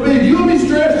you want to be. Do you want to be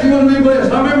stressed? Do you want to be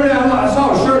blessed? I remember now, I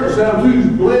saw a shirt that said, I'm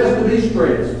too blessed to be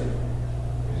stressed.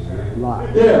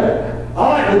 Yeah. I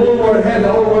like the one where it had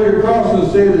the old rugged cross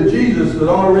and said that Jesus had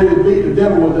already beat the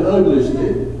devil with the ugly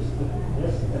stick.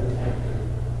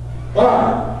 All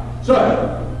right. So,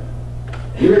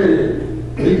 you ready?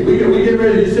 We get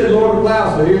ready. You said Lord of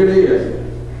Clouds, so here it is.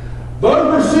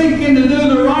 Both were seeking to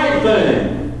do the right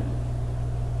thing.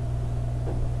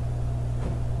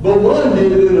 But one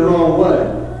did it in the wrong way.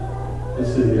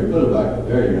 Let's see here. Put it back.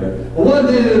 There you go. But one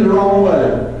did it in the wrong way.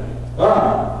 All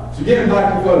right. So getting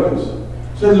back to focus.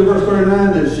 It says in verse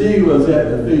 39 that she was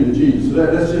at the feet of Jesus. So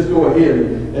let's just go ahead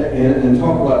and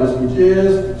talk about this for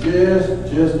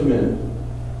just a minute.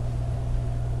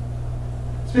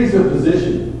 It speaks of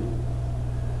position.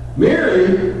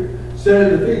 Mary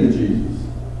sat at the feet of Jesus.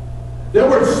 That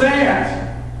word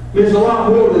sat means a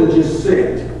lot more than just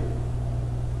sit.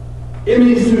 It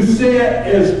means to sit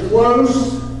as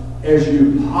close as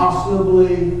you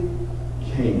possibly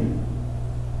can.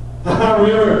 I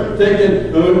remember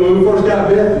taking, when we first got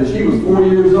Bethany, she was 4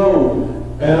 years old.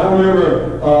 And I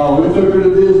remember we took her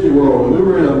to Disney World. And we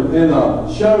were in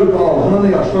a show called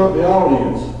Honey, I Shrunk the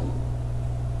Audience.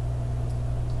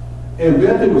 And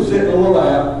Bethany was sitting on the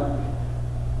lap.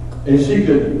 And she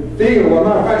could feel, well,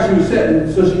 matter of fact, she was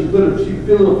sitting so she could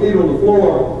feel her feet on the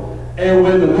floor. And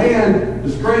when the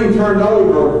screen turned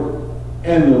over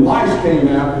and the mice came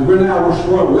out, because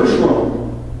we're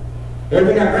shrunk.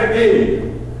 Everything got great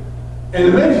big. And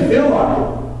it makes you feel like it.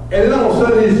 And then all of a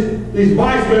sudden these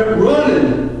mice went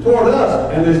running toward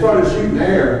us and they started shooting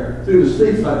air through the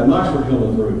seats like the mice were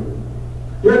coming through.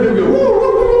 You heard them go, woo,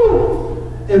 woo,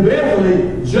 woo. And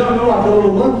Bethany jumped like a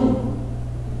little monkey.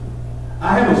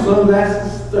 I had my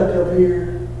sunglasses stuck up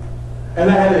here. And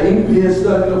I had an ink pen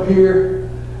stuck up here.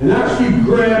 And now she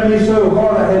grabbed me so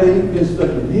hard I had an ink pen stuck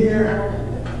in here.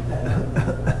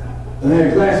 And I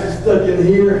had glasses stuck in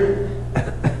here.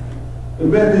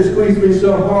 And Bethany squeezed me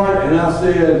so hard, and I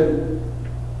said,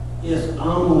 it's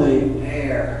only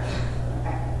air.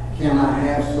 Can I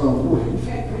have some please?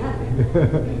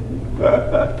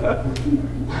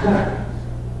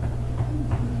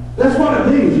 That's what it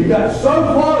means. You got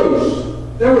so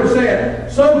close. They were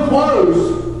saying, so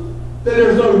close that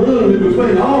there's no room in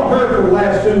between. All I've heard for the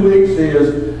last 2 weeks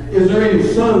is there any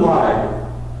sunlight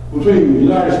between the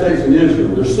United States and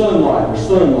Israel? There's sunlight, there's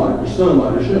sunlight, there's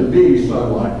sunlight. There shouldn't be any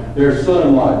sunlight. There's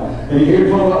sunlight. And you hear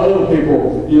talking about other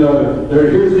people,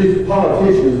 here's these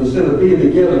politicians, instead of being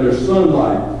together, there's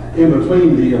sunlight in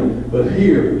between them. But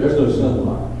here, there's no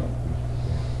sunlight.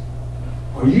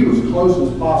 Are you as close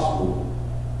as possible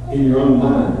in your own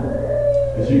mind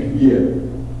as you can get?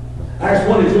 Acts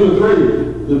 22 and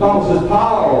 3, the Bible says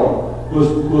Paul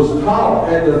was taught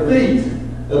at the feet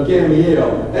of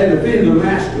Gamaliel, at the feet of the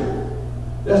master.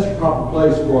 That's the proper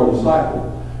place for a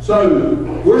disciple. So,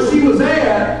 where she was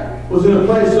at was in a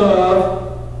place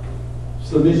of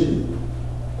submission.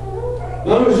 Not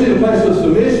only was she in a place of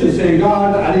submission, saying,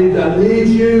 God, I need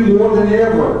you more than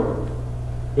ever.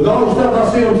 With all the stuff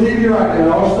I see on TV right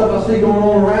now, all the stuff I see going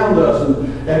on around us,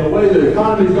 and the way the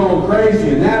economy's going crazy,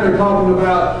 and now they're talking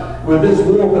about, with this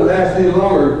war, if it lasts any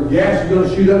longer, gas is going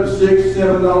to shoot up to $6,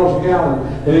 $7 a gallon.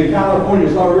 And in California,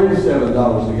 it's already $7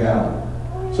 a gallon.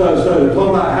 So they're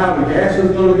talking about how the gas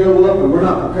is going to go up, and we're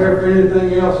not prepared for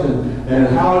anything else, and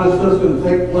how this stuff's going to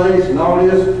take place, and all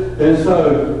this. And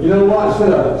so, you know what?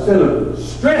 Instead of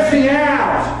stressing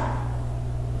out,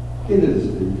 get at his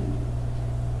feet.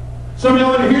 Some of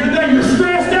y'all in here today, you're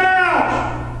stressed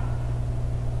out.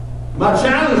 My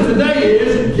challenge today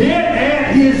is get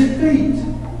at his feet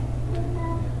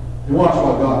and watch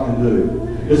what God can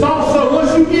do. It's also,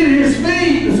 once you get at his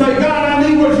feet and say, God, I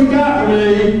need what you got for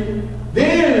me,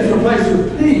 then it's a place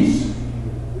of peace.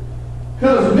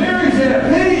 Because Mary's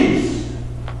at peace.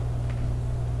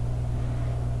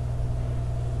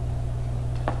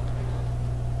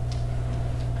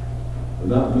 But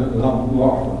not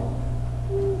Martha.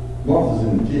 Martha's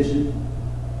in the kitchen.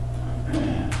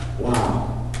 Wow.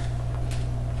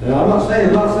 Now, I'm not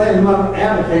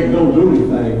advocating don't do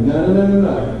anything.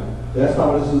 No. That's not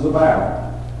what this is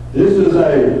about. This is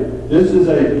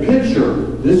a picture.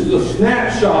 This is a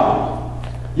snapshot.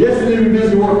 Yes, we need to be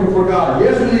busy working for God.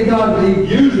 Yes, we need God to be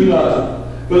using us.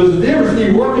 But there's a difference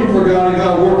between working for God and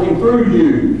God working through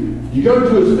you. You go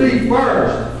to his feet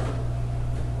first,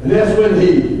 and that's when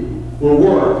he will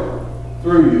work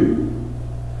through you.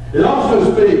 It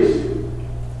also speaks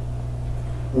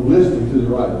of listening to the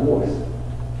right voice.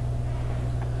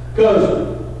 Because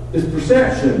it's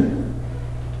perception.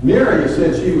 Mary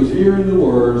said she was hearing the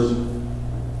words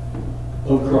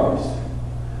of Christ.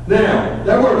 Now,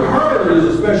 that word heard is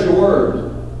a special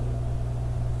word.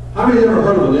 How many of you ever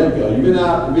heard of an echo? You've been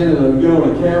on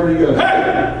a camera and you go,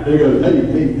 hey! And you go, hey.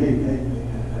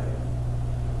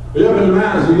 But up in the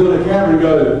mountains, you go on a camera and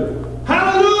go,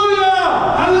 hallelujah!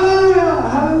 Hallelujah!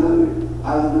 Hallelujah!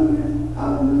 Hallelujah!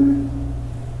 Hallelujah!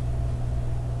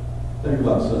 Think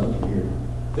about something here.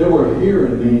 That word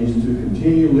hearing means to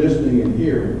continue listening and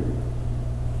hearing.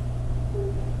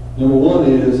 Number one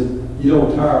is, you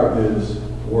don't tire of his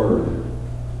word.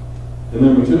 And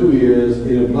number two is,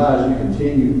 it implies you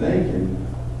continue thinking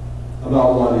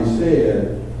about what he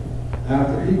said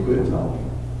after he quit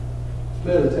talking. It's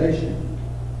meditation.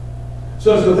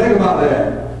 So think about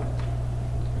that.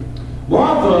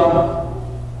 Martha,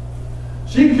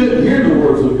 she couldn't hear the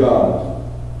words of God.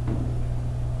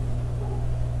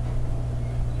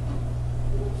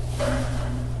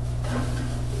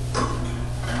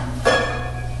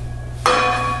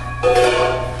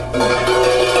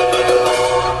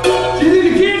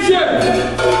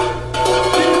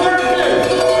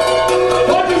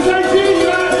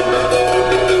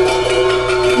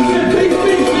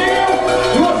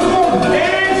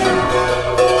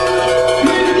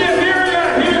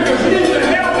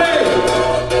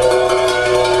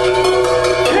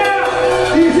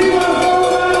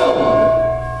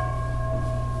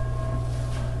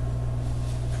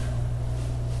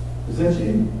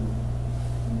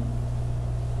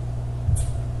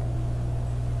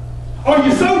 Are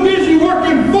you so busy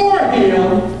working for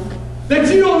him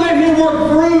that you don't let him work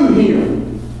through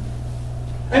him?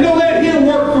 And don't let him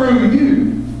work through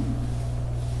you?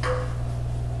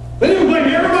 Then you blame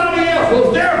everybody else. Well,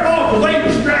 it's their fault because they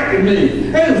distracted me.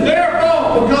 And it's their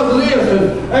fault because of this.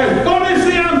 And don't they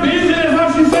see I'm busy? That's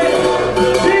what she said.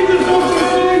 Jesus, don't you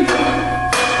see?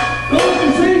 Don't you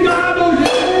see, God? Don't you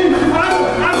see?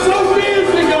 I'm so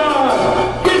busy,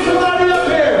 God. Get somebody up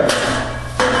here.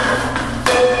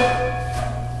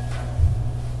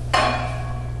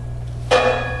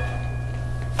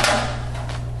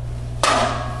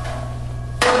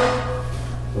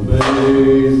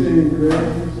 Amazing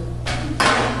grace,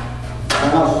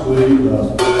 how sweet the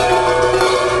sound.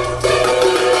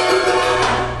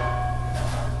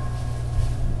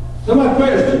 So my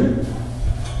question,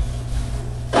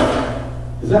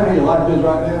 is that how your life is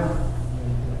right now?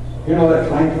 Hearing all that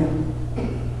clanking,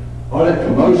 all that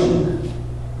commotion,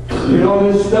 hearing all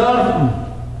this stuff?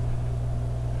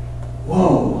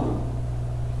 Whoa.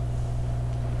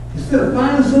 Instead of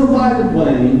finding somebody to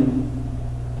blame,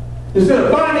 instead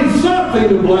of finding something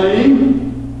to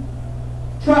blame,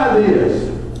 try this.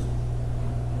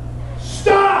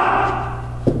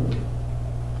 Stop!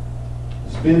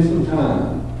 Spend some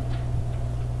time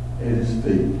at his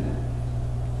feet.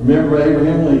 Remember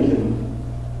Abraham Lincoln.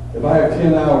 If I have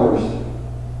 10 hours,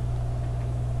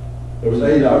 there was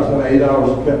 8 hours. If I have 8 hours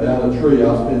to cut down a tree,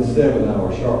 I'll spend 7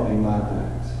 hours sharpening my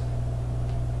axe.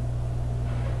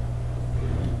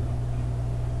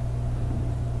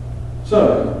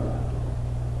 So,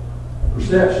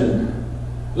 perception.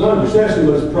 Not only perception,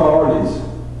 but it's priorities.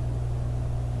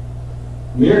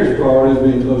 Mary's priority is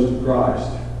being close to Christ.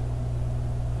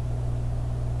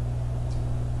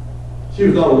 She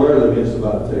was not aware of the events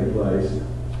about to take place.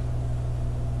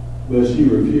 but she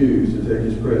refused to take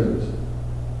his presence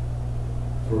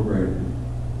for granted.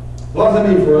 What does that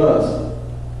mean for us?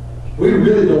 We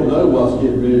really don't know what's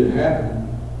getting ready to happen.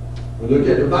 We look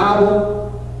at the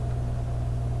Bible,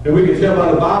 and we can tell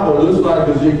by the Bible it looks like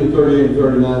Ezekiel 38 and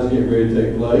 39 is getting ready to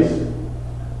take place.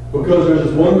 Because there's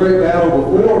this one great battle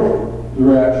before the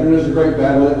rapture, and there's a great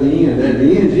battle at the end. At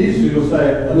the end, Jesus is going to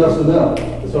say, enough's enough.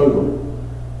 It's over.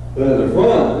 But at the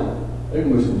front, there's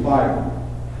going to be some fighting.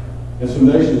 And some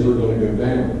nations are going to go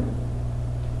down.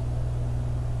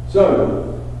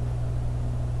 So,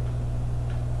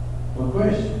 my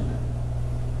question.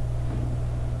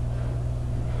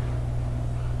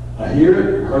 I hear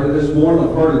it, heard it this morning,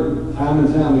 I've heard it time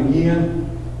and time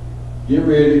again. Get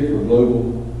ready for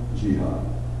global jihad.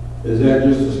 Is that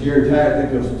just a scary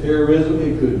tactic of terrorism?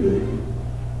 It could be.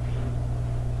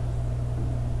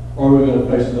 Or we're going to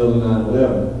face another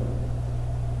 9/11.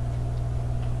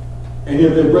 And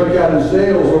if they break out in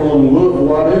sales or on the look or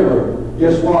whatever,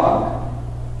 guess what?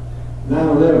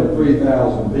 9/11,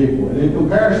 3,000 people. And in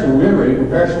comparison, remember, in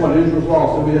comparison to what Israel's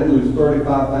lost, we have to lose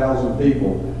 35,000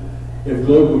 people. If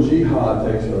global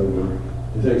jihad takes over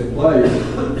and takes place,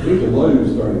 we could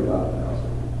lose 35,000.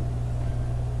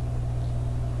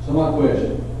 So my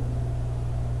question,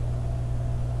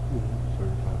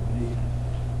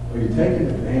 are you taking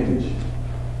advantage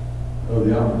of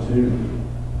the opportunity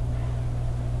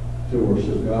to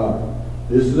worship God?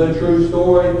 This is a true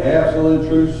story, absolute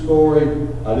true story.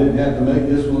 I didn't have to make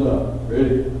this one up.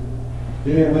 Ready?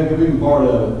 Didn't have to make up even part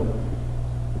of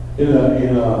it. In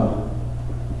a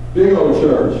big old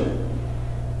church,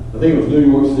 I think it was New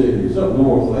York City, it's up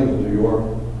north, I think it was New York.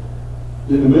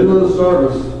 In the middle of the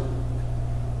service,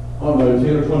 I don't know,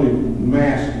 10 or 20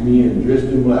 masked men dressed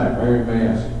in black, wearing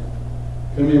masks,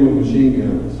 come in with machine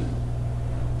guns.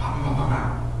 Pow, pow, pow,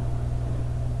 pow.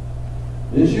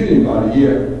 Didn't shoot anybody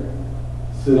yet.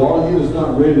 Said, all of you that's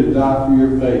not ready to die for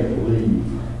your faith, leave.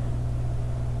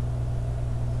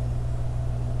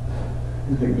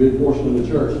 A good portion of the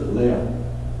church left.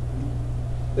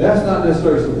 That's not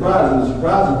necessarily surprising. The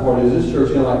surprising part is this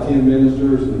church had like 10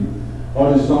 ministers and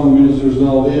all these song ministers and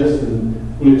all this, and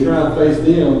when you try and face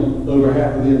them, over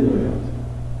half of them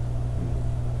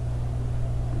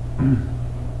left.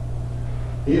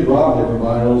 He had robbed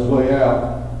everybody on his way out.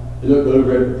 He looked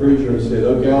over at the preacher and said,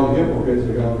 okay, all the hypocrites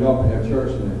are gone, y'all can have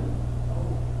church now.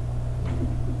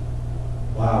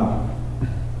 Wow.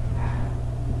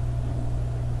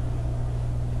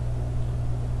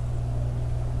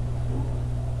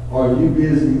 Are you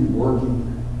busy working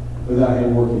without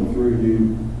Him working through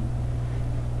you?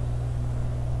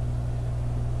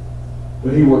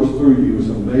 When He works through you, it's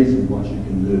amazing what you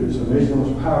can do. It's amazing how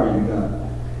much power you got.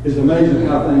 It's amazing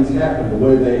how things happen, the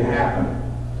way they happen.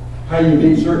 How you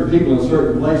meet certain people in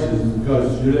certain places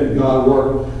because you let God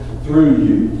work through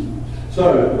you.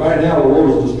 So, right now the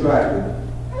world is distracted.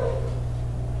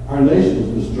 Our nation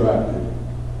is distracted.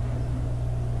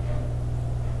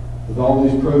 With all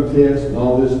these protests and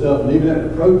all this stuff, and even at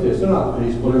the protests, they're not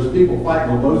peaceful. There's people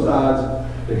fighting on both sides.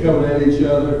 They're coming at each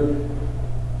other.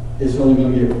 It's only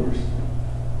going to get worse.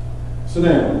 So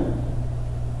now,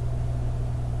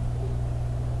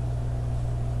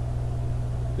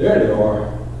 there they are.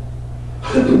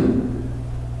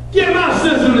 Get my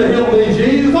sister to help me,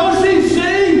 Jesus. Don't she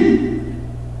see?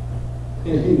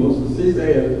 And He wants to see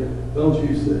that. Don't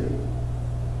you see?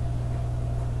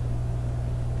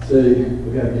 See,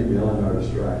 we got to get beyond our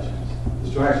distractions.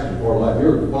 Distractions are part of life.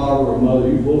 You're a father or a mother,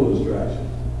 you're full of distractions.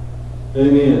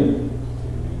 Amen.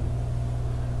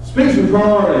 Speaks of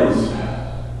priorities.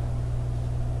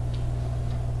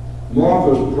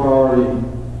 Martha's priority,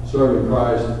 serving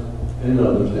Christ and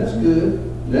others. That's good.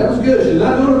 That was good. She's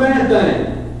not doing a bad thing.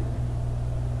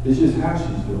 It's just how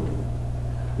she's doing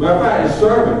it. Matter of fact,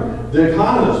 serving.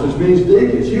 Deaconess, which means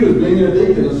deacon. She was being a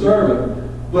deacon, a servant.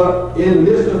 But in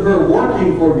the midst of her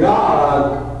working for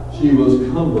God, she was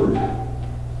cumbered.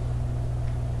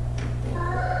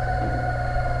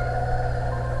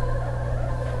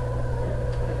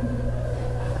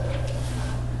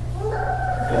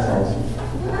 That's awesome.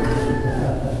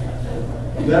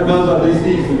 That reminds me of what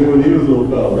he used to do when he was a little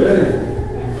fellow. Ready?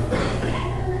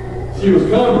 She was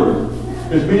cumbered,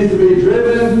 which means to be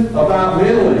driven about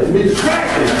mentally, to be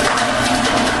distracted,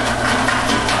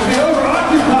 to be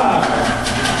overoccupied.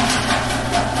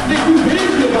 Get too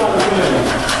busy about a thing.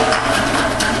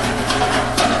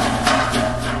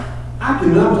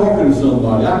 I'm talking to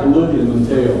somebody. I can look at them and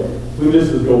tell when this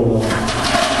is going on.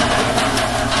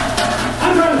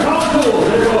 I'm trying to talk to them.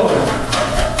 They're going.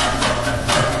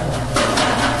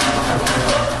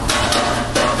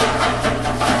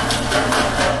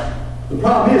 The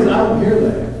problem is I don't hear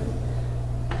that.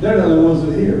 They're not the ones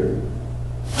that hear.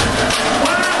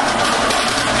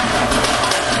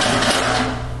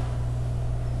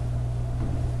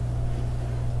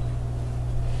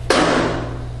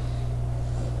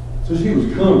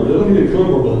 It doesn't mean a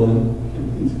cummerbund. It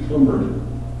means cumbered.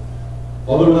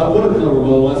 Although when I put a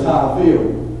cummerbund, that's how I feel.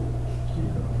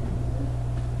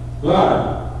 All right.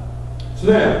 So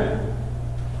now,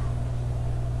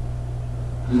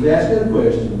 he's asking a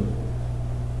question.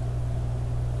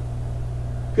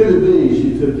 Could it be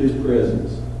she took his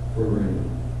presence for granted?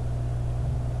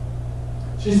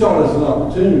 She saw it as an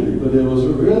opportunity, but it was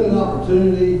really an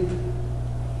opportunity,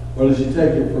 or did she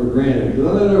take it for granted? Because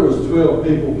I know there was 12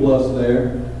 people plus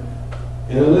there,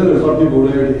 and I know there's a lot of people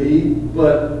there to eat,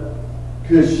 but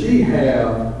could she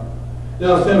have,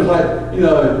 now it sounds like, you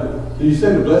know, you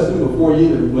say the blessing before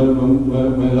you,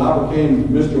 when I became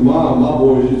Mr. Mom, my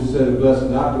boys used to say the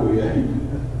blessing after we ate.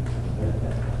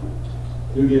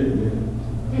 You get it, man.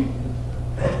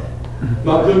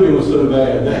 My cooking was so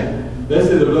bad. They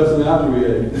said the blessing after we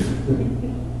ate.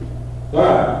 All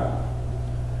right.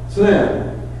 So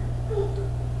now,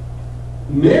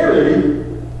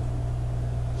 Mary,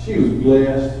 she was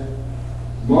blessed.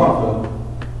 Martha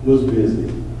was busy.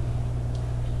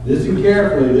 Listen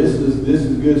carefully. This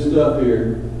is good stuff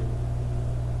here.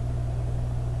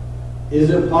 Is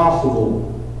it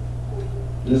possible?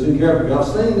 Listen carefully. I've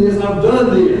seen this. I've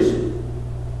done this.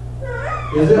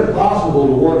 Is it possible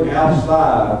to work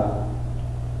outside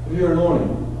of your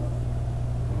anointing?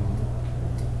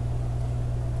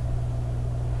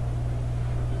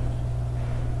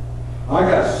 I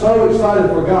got so excited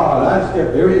for God. I just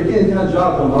kept again kind of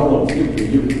job coming. Hold on, give it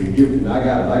to me. I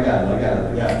got it.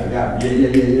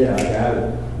 Yeah, I got it.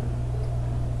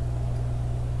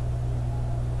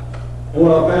 And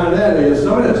what I found out is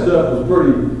some of that stuff was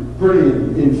pretty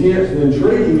intense and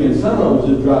intriguing, and some of it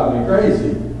just drive me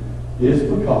crazy. It's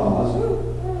because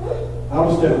I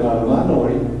was stepping out of my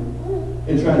anointing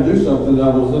and trying to do something that I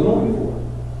was anointed for.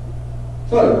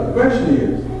 So the question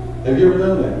is, have you ever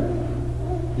done that?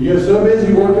 You get so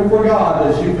busy working for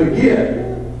God that you forget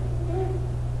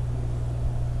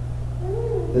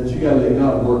that you got to let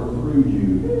God work through you.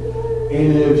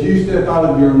 And if you step out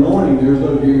of your anointing, there's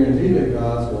no guarantee that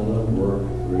God's going to work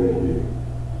through you.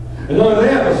 And not only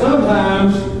that, but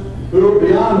sometimes we're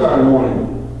beyond our anointing.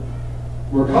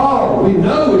 We're called. We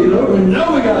know we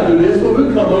got to do this, but we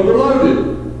become overloaded.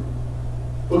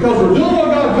 Because we're doing what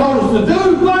God called us to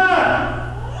do, but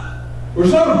we're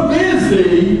so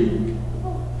busy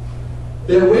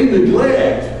that we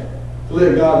neglect to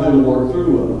let God do the work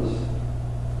through us.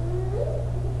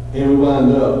 And we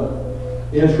wind up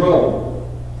in trouble.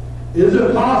 Is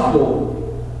it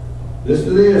possible, listen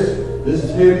to this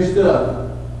is heavy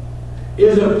stuff.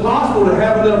 Is it possible to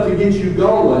have enough to get you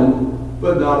going,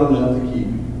 but not enough to keep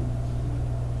you?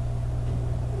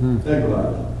 Think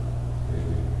about it.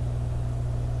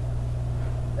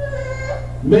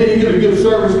 Man, you get a good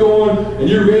service going, and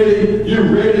you're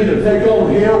ready to take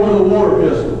on hell with a water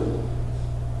pistol.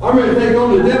 I'm ready to take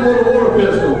on the devil with a water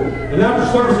pistol. And after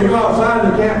service, they go outside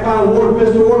and they can't find a water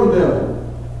pistol or the devil.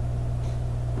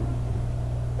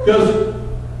 Because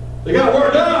they got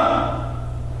worked up.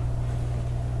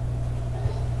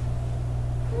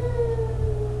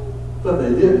 But they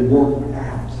didn't work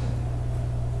out.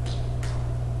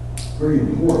 Very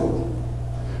important.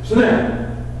 So now,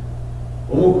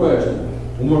 one more question.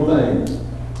 One more thing.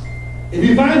 If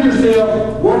you find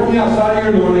yourself working outside of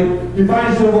your anointing, you find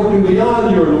yourself working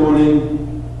beyond your anointing,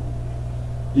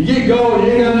 you get going,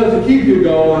 you ain't got enough to keep you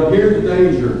going, here's the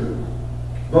danger.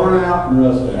 Burn out and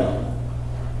rust out.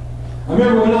 I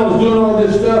remember when I was doing all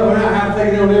this stuff, when I have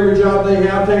taken on every job they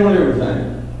have, taken on everything.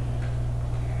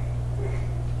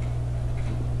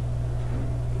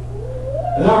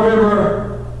 And I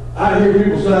remember I hear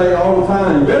people say all the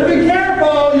time, you better be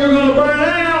careful, you're going to burn out.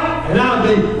 And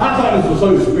I thought this was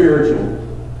so spiritual.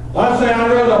 I'd say I'd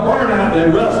rather burn out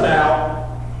than rust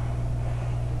out.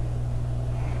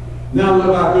 Now I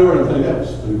look back over and I think, that was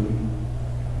stupid.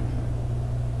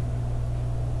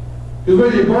 Because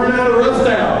whether you burn out or rust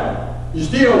out, you're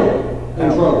still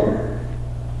in trouble.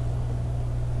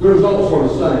 The results are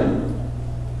the same.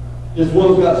 Just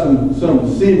one's got some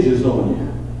singes on you.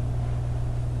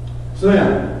 So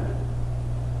now,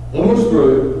 almost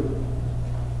through.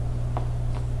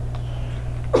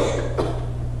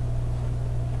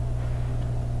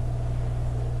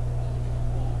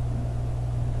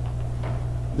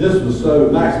 This was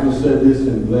so, Maximus said this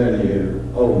in Gladiator.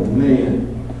 Oh man.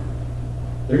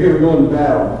 They're going to go into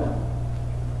battle.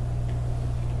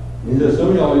 He said, some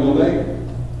of y'all ain't going to make it.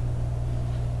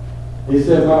 He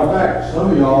said, matter of fact,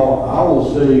 some of y'all, I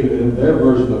will see in their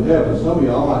version of heaven, some of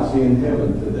y'all might see in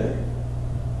heaven today.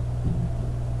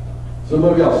 Some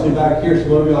of y'all see back here,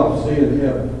 some of y'all will see in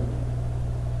heaven.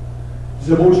 He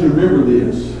said, I want you to remember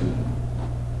this.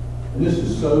 And this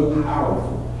is so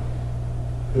powerful.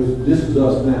 Because this is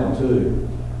us now too.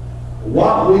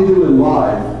 What we do in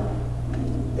life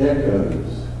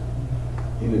echoes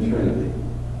in eternity.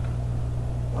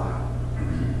 Wow.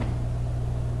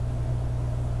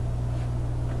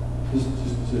 Just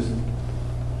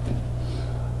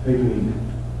take it easy.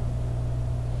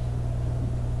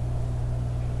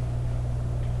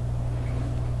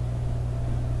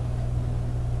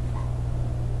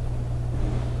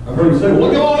 I've heard you say, well,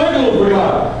 look at all they're doing for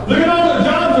God. Look at all the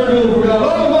jobs they're doing for God.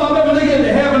 Oh, well, maybe they get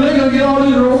to heaven, they're going to get all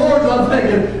these rewards. I'm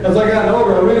thinking, as I got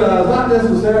older, I realized not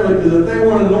necessarily because if they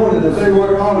weren't anointed, if they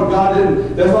weren't called, if God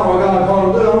didn't, that's not what God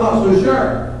called them to do. I'm not so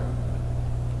sure.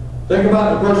 Think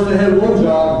about the person that had one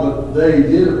job, but they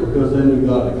did it because they knew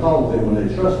God had called them when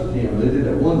they trusted Him. They did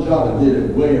that one job and did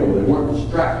it well. They weren't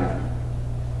distracted.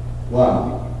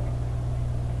 Wow.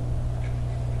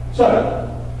 So,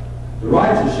 the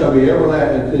righteous shall be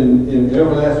everlasting in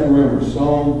everlasting remembrance.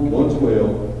 Psalm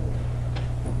 112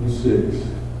 and 6.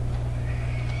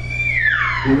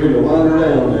 We're going to wind her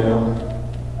down now.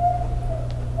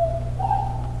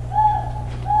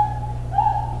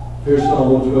 Here's Psalm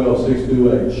 112, 6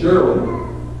 through 8. Surely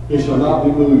he shall not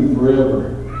be moved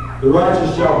forever. The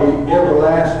righteous shall be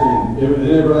everlasting,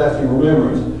 in everlasting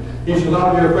remembrance. He shall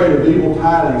not be afraid of evil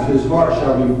tidings. His heart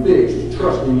shall be fixed,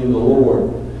 trusting in the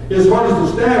Lord. His heart is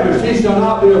established. He shall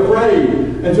not be afraid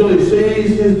until he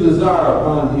sees his desire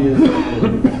upon his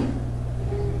enemies.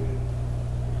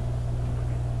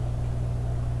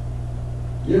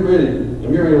 Get ready. I'm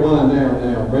getting ready to wind down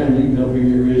now. Brandon, you can help me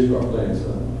get ready to start playing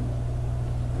something.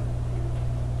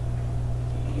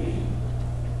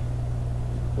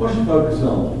 What's your focus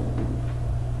on?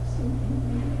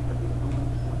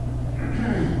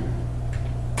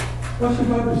 What's your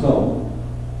focus on?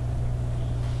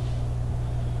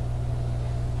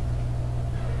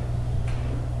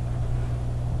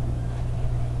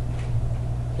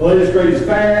 The latest greatest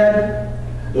fad,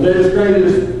 the latest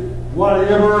greatest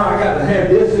whatever. I got to have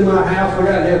this in my house. I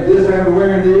got to have this. I'm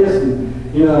wearing this, and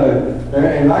you know,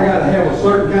 and I got to have a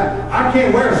certain kind. I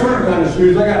can't wear a certain kind of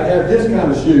shoes. I got to have this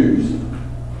kind of shoes.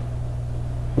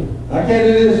 I can't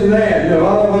do this and that. You know,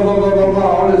 blah blah blah blah blah blah.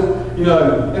 All this, you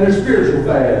know, and there's spiritual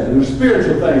fads and there's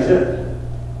spiritual things.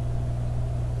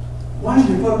 Why should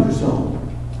you focus on?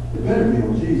 It better be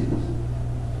on Jesus.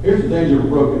 Here's the danger of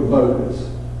broken focus.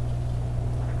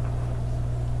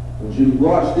 When you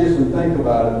watch this and think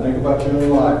about it, think about your own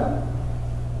life.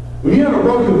 When you have a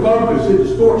broken focus, it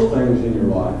distorts things in your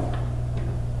life.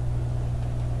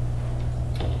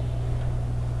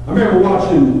 I remember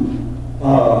watching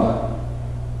Tom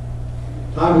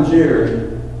and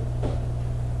Jerry,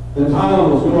 and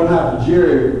Tom was going after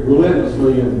Jerry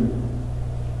relentlessly, and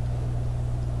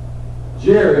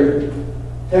Jerry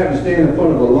happened to stand in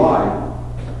front of a light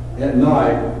at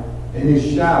night, and his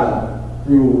shadow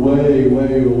grew way,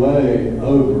 way, way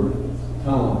over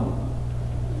Tom.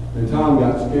 And Tom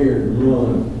got scared and run.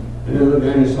 And then looked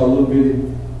down and saw a little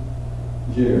bitty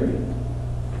Jerry.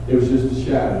 It was just a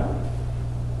shadow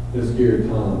that scared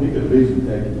Tom. He could have easily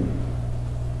taken him.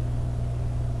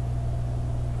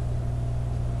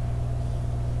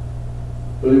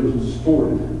 But it was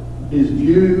distorted. His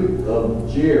view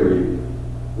of Jerry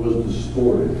was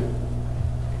distorted.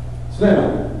 So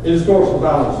now, it distorts a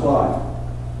balanced life.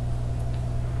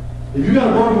 If you've got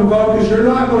a broken focus, you're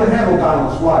not going to have a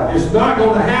balanced life. It's not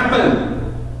going to happen.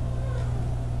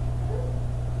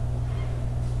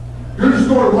 Your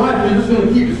distorted life is just going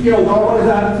to keep the scales always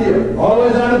out of tip,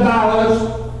 always out of balance.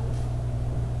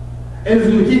 And it's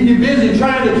going to keep you busy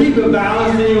trying to keep it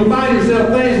balanced, and you'll find yourself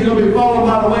things are going to be falling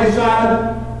by the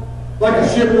wayside. Like a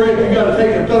shipwreck, you've got to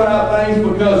take and throw out things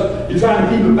because you're trying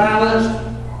to keep it balanced.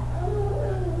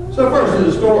 So first, it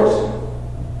distorts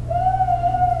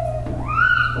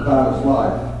a balanced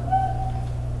life.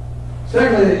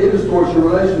 Secondly, it distorts your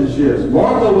relationships.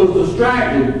 Martha was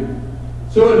distracted,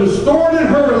 so it distorted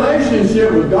her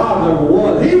relationship with God, number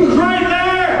one. He was right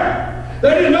there.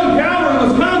 They didn't know Calvary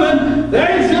was coming.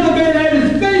 They should have been at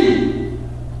his feet.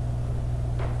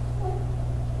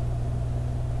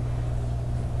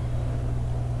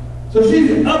 So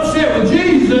she's upset with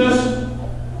Jesus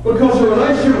because her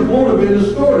relationship with the Lord had been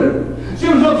distorted. She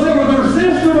was upset with her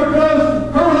sister because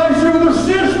her relationship with her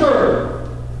sister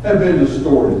had been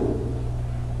distorted.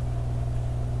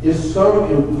 It's so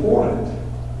important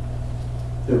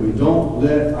that we don't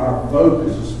let our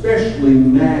focus, especially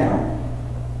now,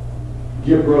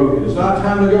 get broken. It's not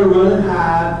time to go run and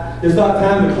hide. It's not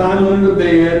time to climb under the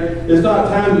bed. It's not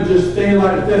time to just stand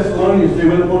like the Thessalonians did,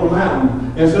 went up on a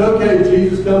mountain and said, okay,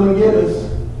 Jesus, come and get us.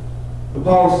 But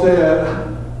Paul said,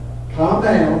 calm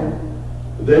down.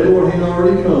 The day of the Lord had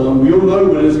already come. You'll know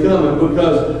when it's coming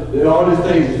because all these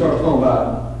things you start talking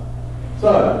about.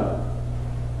 So,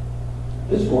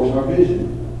 this distorts our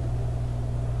vision.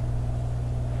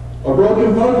 A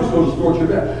broken focus will distort your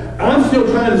vision. I'm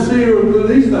still trying to see through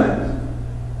these things.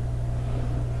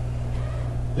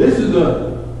 This is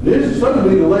supposed to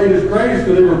be the latest, greatest,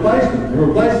 because they replaced them, and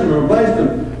replaced them, and replaced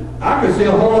them. I could see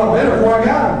a whole lot better before I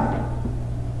got them.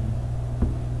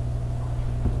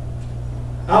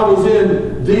 I was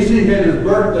in D.C. had his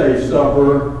birthday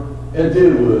supper at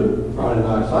Deadwood Friday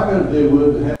night. So I go to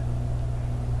Deadwood.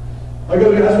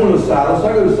 That's one of the salads. So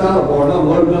I go to the salad bar and I'm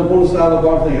loading up on the salad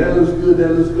bar thinking, that looks good,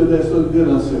 that looks good, that looks good.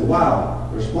 And I said, wow,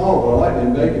 they're small, but I like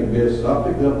them bacon bits. So I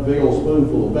picked up a big old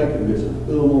spoonful of bacon bits and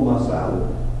threw them on my salad.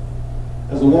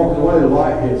 As I'm walking away, the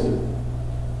light hits it.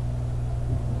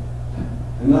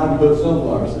 And I put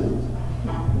sunflower seeds.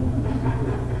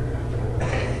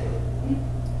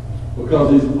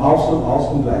 Because these awesome,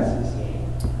 awesome glasses.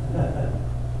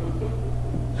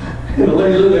 And the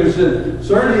lady looked at me and said,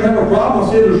 sir, do you have a problem? I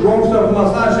said, there's wrong stuff on my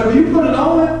side. She said, will you put it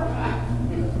on it?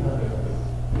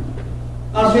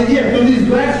 I said, yeah, through these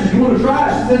glasses, you want to try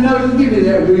it? She said, no, just give me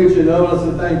that. We'll get you know. I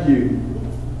said, thank you.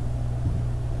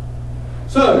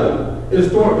 So, it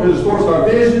distorts our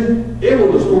vision. It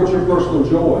will distort your personal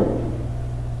joy.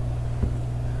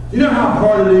 Do you know how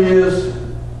hard it is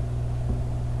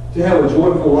to have a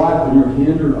joyful life when you're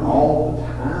hindered all the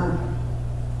time?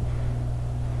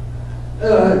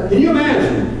 Can you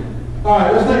imagine? All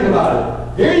right, let's think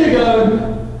about it. Here you go.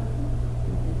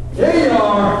 Here you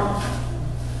are.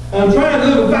 I'm trying to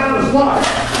live a balanced life.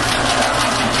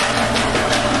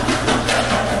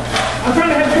 I'm trying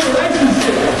to have a good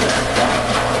relationship.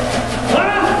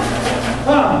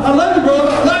 Huh? I love you, brother.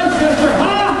 I love you, sister.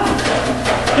 Huh?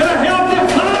 Can I help you?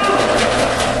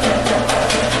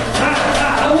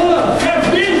 Huh? I want to have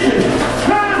vision.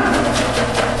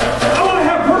 Huh? I want to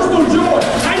have personal joy.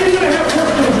 How are you going to have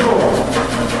personal joy?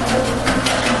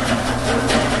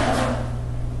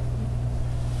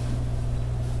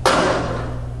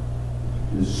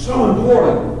 It is so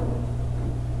important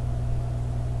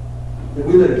that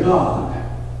we let God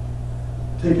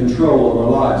take control of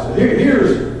our lives. So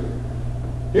here's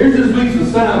this week's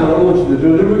assignment I want you to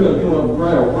do. Then we're going to come up and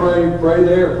pray. I'll pray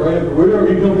there, pray.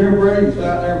 Wherever you come here and pray, you sit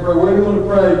out there and pray. Wherever you want to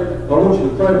pray, I want you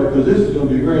to pray because this is going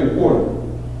to be very important.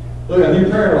 Look at your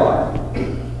prayer life.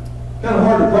 Kind of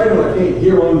hard to pray when I can't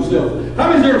hear my own self. How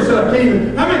many's ever said I can't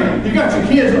even? How many? You got your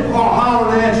kids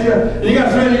hollering at you, and you got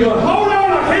somebody going, hold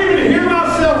on, I can't even hear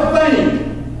myself think.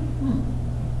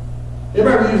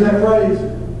 Everybody ever use that phrase?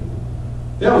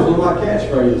 That was one of my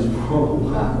catchphrases for a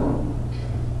while.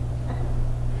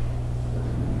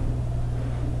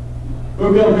 We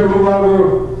were coming here, we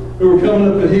were coming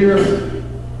up in here,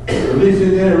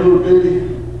 releasing in a little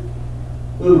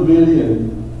bitty, and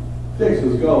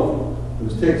Texas Gulf. It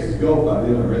was Texas Gulf by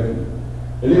then, I reckon.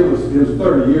 And it was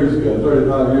 30 years ago,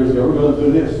 35 years ago. We're going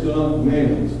through this skunk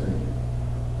manliness thing.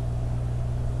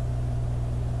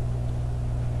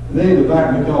 And then in the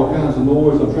back, make all kinds of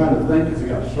noise. I'm trying to think, as I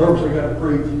got a service I got to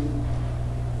preach. And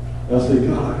I said,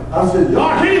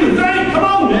 God, I can't even think. Come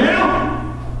on now.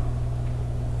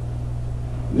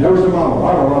 And there was a mama. I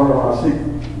said,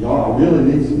 y'all, I really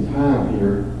need some time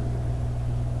here.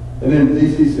 And then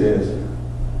DC says,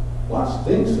 well, I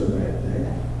stink so bad,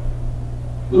 Dad.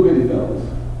 Little bitty fellas.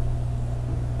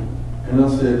 And I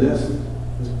said, that's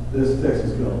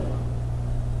Texas Gulf.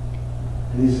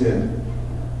 And he said,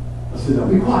 I said, now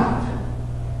be quiet.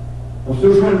 I'm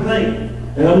still trying to think.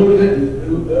 And I'm looking at,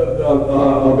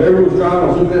 Beverly was driving, I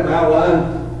was looking at my outline,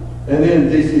 and then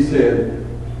DC said,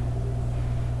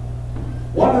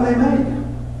 what do they make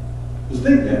to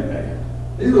stink that bad?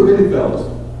 These little bitty fellas,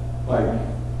 like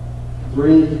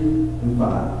 3 and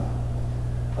 5.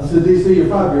 I said, DC, you're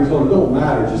 5 years old, it don't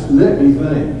matter, just let me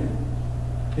think.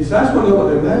 He said, I just want to know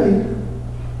what they made.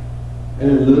 And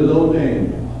then little old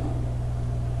Daniel,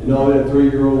 and all that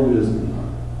 3-year-old wisdom.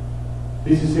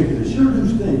 DC said, they sure do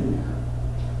stink.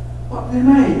 What they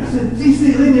made? I said,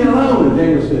 DC, leave me alone. And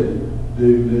Daniel said,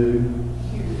 do.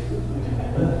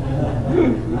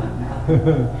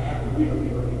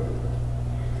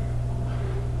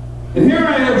 And here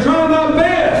I am trying my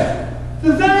best to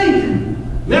think.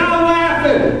 Now I'm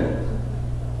laughing.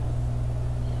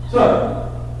 So,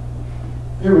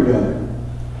 here we go.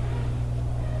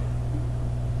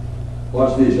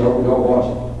 Watch this, y'all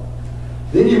watch it.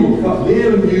 Then you will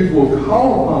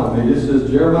call upon me. This is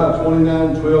Jeremiah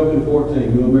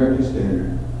 29:12-14, New American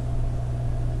Standard.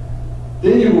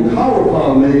 Then you will call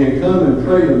upon me and come and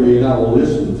pray to me, and I will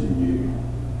listen to you.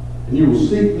 And you will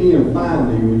seek me and find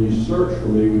me when you search for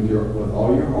me with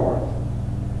all your heart.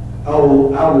 I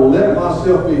will let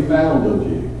myself be found of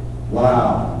you.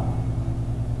 Wow.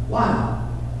 Wow.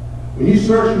 When you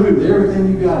search me with everything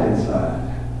you got inside,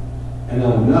 and I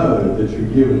know that you're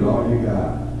giving all you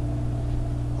got,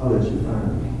 I'll let you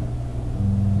find me.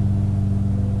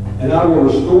 And I will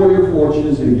restore your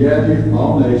fortunes and gather you from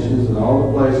all nations and all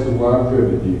the places where I've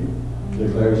driven you,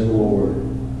 declares the Lord.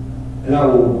 And I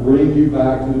will bring you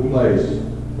back to the place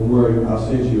from where I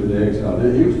sent you into exile.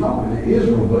 He was talking to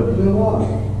Israel, but you know what?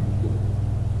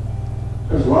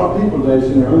 There's a lot of people today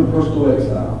in their own personal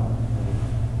exile.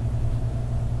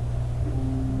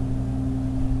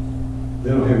 They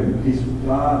don't have any peace with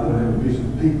God. They don't have any peace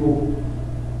with people.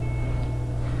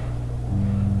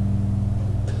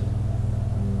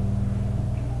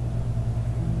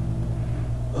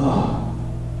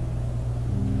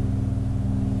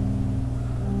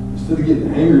 Instead of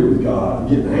getting angry with God,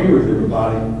 getting angry with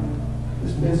everybody,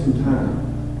 let's spend some time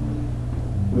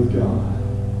with God.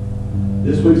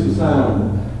 This week's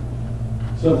assignment,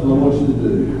 something I want you to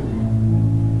do.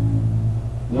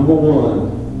 Number one,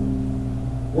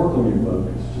 work on your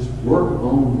focus. Just work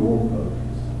on your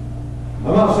focus.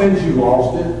 I'm not saying that you've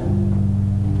lost it,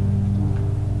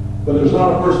 but there's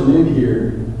not a person in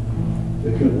here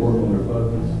that couldn't work on their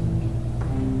focus.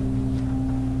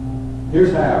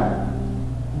 Here's how.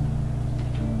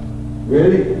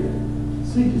 Ready?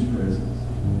 Seek His presence.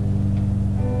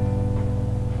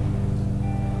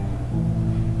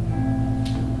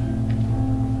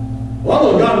 Well, I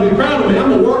want God to be proud of me. I'm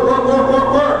going to work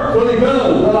till He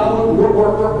comes. Well, I want to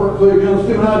work till He comes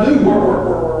too. And I do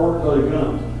work till He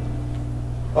comes.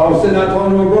 I was sitting out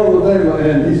talking to my brother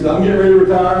today, and he said, I'm getting ready to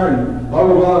retire, and blah,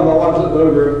 blah, blah. And my wife looked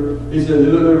over. He said, he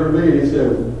looked over at me, and he said,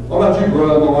 what about you,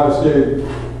 brother? My wife said,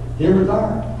 him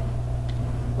retire.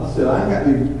 I said, I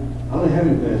don't have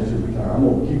any plans to retire. I'm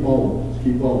going to keep on. Just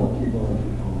keep on.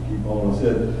 I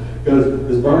said, because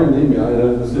it's burning in me. I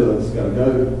said, I just got to go.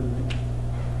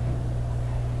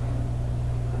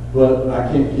 But I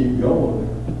can't keep going.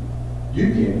 You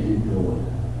can't keep going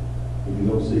if you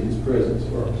don't seek His presence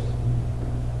first.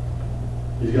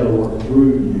 He's got to work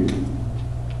through you.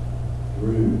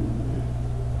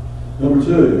 Number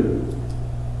two,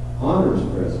 honor His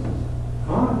presence.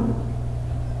 Honor.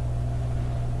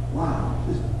 Wow,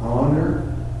 just honor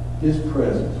His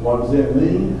presence. What does that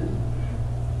mean?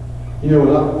 You know,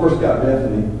 when I first got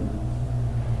Bethany,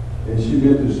 and she'd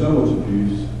been through so much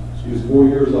abuse, she was 4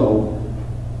 years old,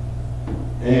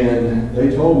 and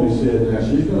they told me, said, now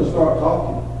she's going to start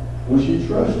talking. When she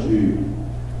trusts you,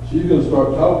 she's going to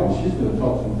start talking. She's going to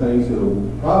talk some things that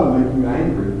will probably make you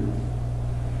angry,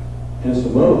 and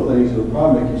some other things that will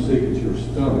probably make you sick at your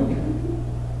stomach.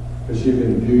 Because she'd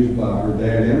been abused by her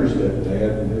dad and her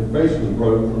stepdad, and her face was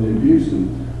broken from the abuse, and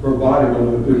her body,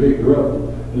 when they picked her up,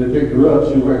 and they picked her up,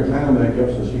 she was wearing clown makeup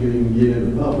so she could even get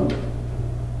into public.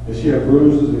 And she had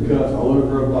bruises and cuts all over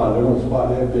her body. There wasn't a spot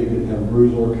that big that didn't have a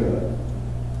bruise or a cut.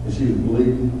 And she was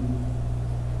bleeding.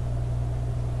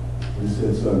 And he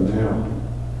said, so now,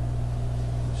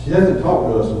 she hasn't talked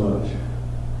to us much,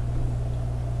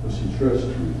 but she trusts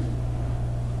you.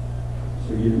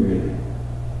 So get ready.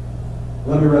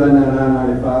 Let me ride down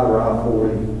I-95 or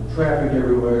I-40, traffic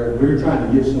everywhere. We were trying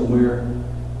to get somewhere,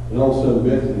 and all of a sudden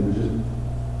Bethany was just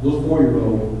a little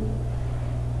 4-year-old.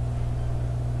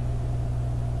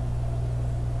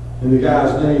 And the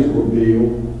guys' names were Bill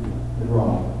and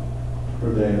Rob,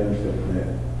 her dad and her stepdad.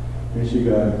 And she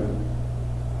goes,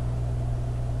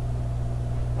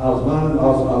 I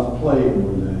was playing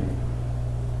one day,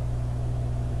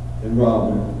 and Rob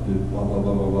did blah, blah,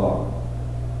 blah, blah, blah.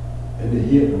 And it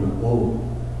hit, and I went, whoa.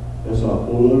 And so I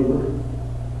pulled over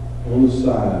on the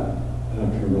side, and I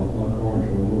turned off my car and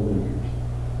turned on my blinkers.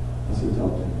 I said,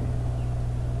 talk to me.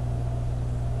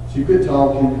 She quit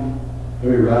talking,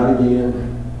 and we ride again.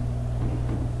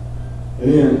 And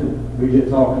then we get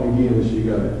talking again, and she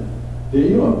goes, do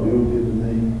you know what Bill did to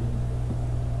me?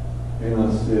 And I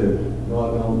said, no, I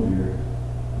don't, dear.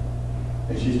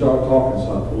 And she started talking, so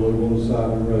I pulled over on the side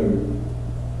of the road,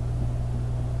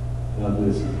 and I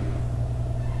listened.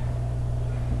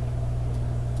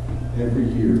 And for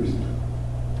years,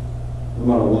 no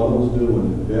matter what I was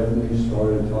doing, Bethany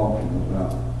started talking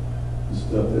about the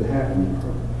stuff that happened to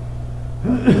her.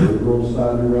 We were on the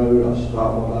side of the road, I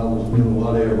stopped what I was doing,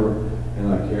 whatever,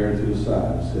 and I carried her to the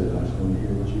side and said, I just want to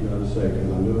hear what you got to say, because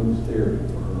I knew it was therapy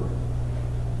for her.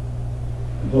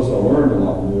 And plus, I learned a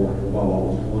lot more about what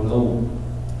was going on.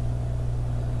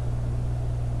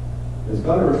 Has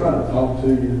God ever tried to talk to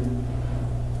you?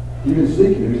 You've been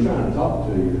seeking Him, He's trying to talk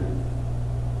to you.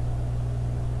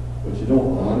 But you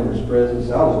don't honor His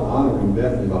presence. I was honoring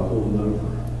Bethany by pulling over.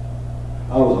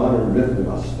 I was honoring Bethany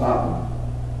by stopping.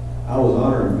 I was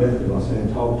honoring Bethany by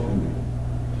saying, talk to me,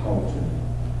 talk to me,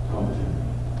 talk to me.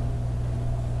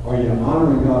 Are you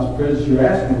honoring God's presence? You're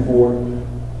asking for it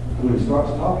when He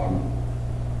starts talking.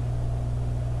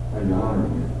 Are you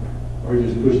honoring it? Or are you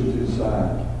just pushing it to the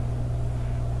side?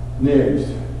 Next,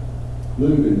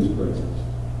 move in His presence.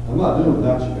 I'm not doing it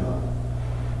without you, God.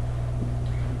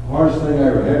 Hardest thing I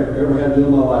ever had to do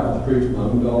in my life was preach my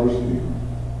own daughter's funeral.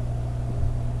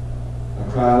 I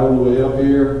cried on the way up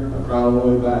here. I cried on the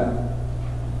way back.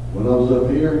 When I was up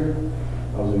here,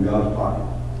 I was in God's pocket.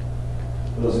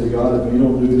 But I said, God, if you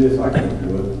don't do this, I can't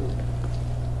do it.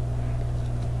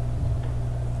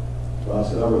 So I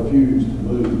said, I refuse to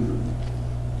move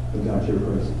without your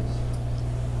presence.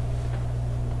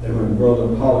 And when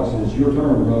Brother Pollock said, it's your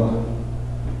turn, brother,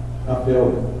 I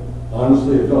felt it.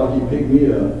 Honestly, it felt like He picked me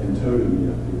up and toted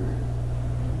me up here.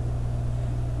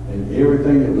 And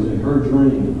everything that was in her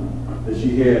dream that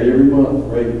she had every month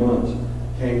for 8 months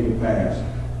came to pass.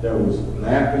 There was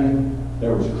laughing,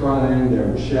 there was crying, there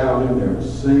was shouting, there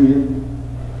was singing.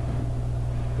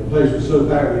 The place was so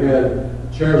packed we had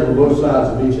chairs on both sides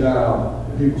of each aisle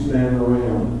and people standing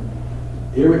around.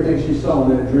 Everything she saw in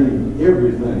that dream,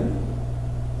 everything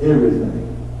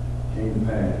came to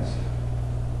pass.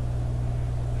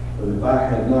 But if I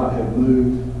had not have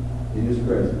moved in His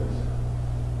presence,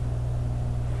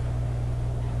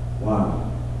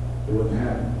 wow, it wouldn't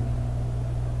happen.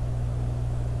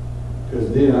 Because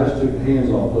then I just took the hands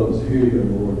off of us. Here you go,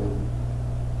 Lord.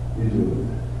 You do it.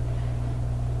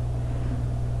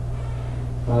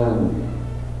 Finally,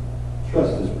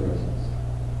 trust His presence.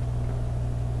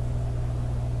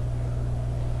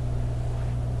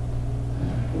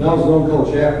 When I was an on-call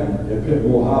chaplain at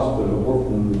Pitmore Hospital, I worked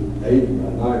from 8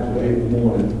 at night to 8 in the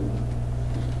morning.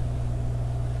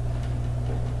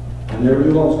 I never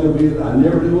knew what was going to be. I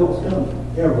never knew what was coming,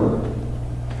 ever.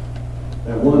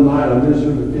 That one night I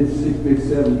ministered to 56,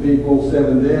 57 people,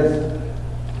 7 deaths,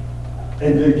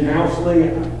 and did counseling.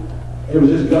 It was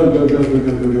just go.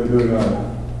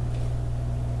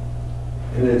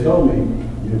 And they told me,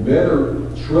 you better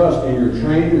trust in your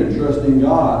training and trust in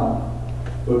God,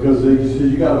 because they said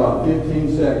you got about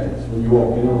 15 seconds when you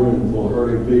walk in a room full of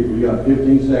hurting people. You got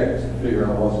 15 seconds to figure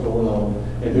out what's going on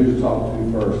and who to talk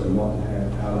to first and what to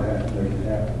have, how to have to make it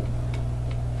happen.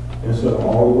 And so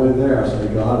all the way there, I say,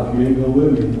 God, if you ain't going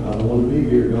with me, I don't want to be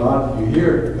here. God, you hear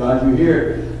it. God, you hear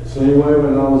it. Same way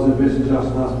when I was in Bishop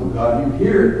Johnson Hospital. God, you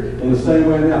hear it. In the same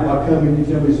way now, if I come and you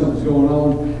tell me something's going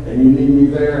on and you need me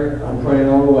there, I'm praying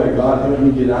all the way. God, help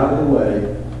me get out of the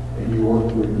way and you work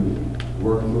through me.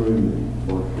 Work through me.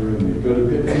 Work through me. Go to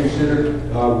Bethany Center.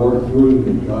 God, work through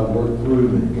me. God, work through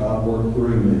me. God, work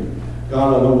through me.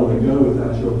 God, I don't want to go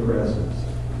without your presence.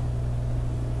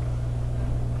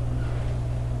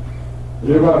 And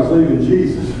everybody was leaving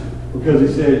Jesus because He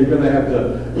said, you're going to have to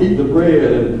eat the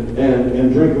bread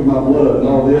and drink of my blood and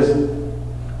all this.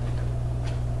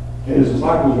 And His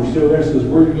disciples were still there. He says,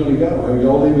 where are you going to go? And we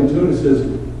all leave into it. He says,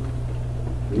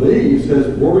 leave. He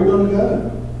says, where are we going to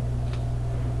go?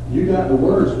 You got the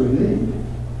words we need.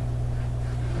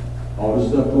 All this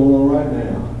stuff going on right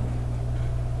now.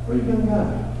 Where are you going to go?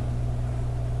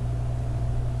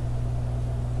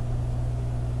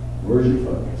 Where's your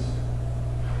focus?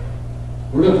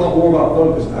 We're going to talk more about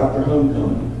focus after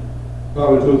homecoming.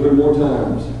 Probably 2 or 3 more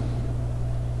times.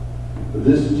 But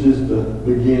this is just the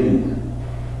beginning.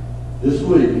 This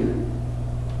week,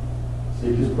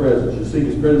 seek His presence. You seek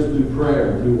His presence through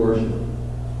prayer, through worship.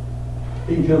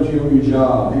 He can come to you on your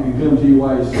job. He can come to you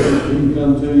while you're sick. He can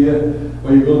come to you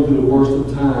while you're going through the worst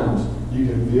of times. You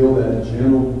can feel that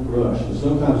gentle brush. And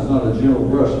sometimes it's not a gentle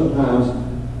brush. Sometimes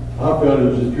I felt it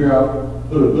was just pure out,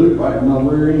 put a boot right in my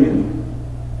rear end.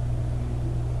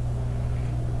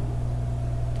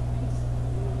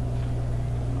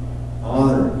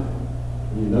 Honor it.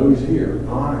 When you know He's here,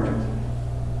 honor it.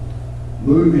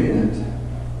 Move in it.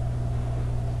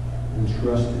 And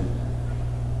trust it.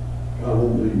 God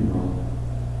won't do you wrong.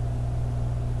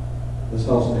 Let's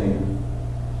all stand.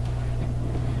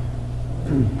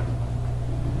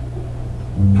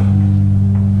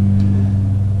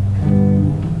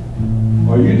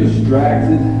 Are you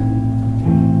distracted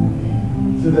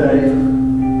today?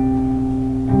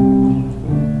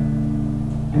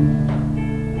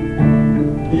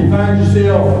 You find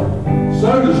yourself so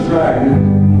distracted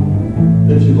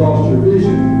that you've lost your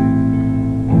vision.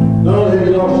 Not only have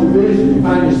you lost your vision, you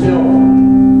find yourself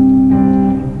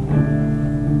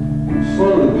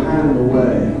slowly pining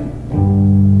away,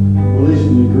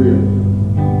 releasing your grip.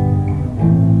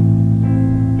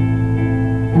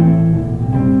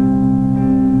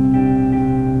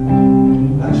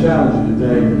 I challenge you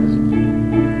today.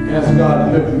 Ask God to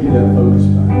help you get that focus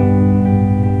back.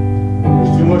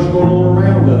 There's too much going on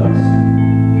around us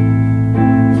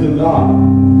to not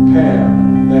have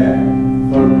that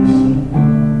focus.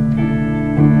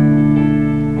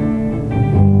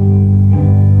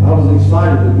 I was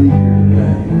excited to be here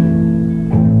today.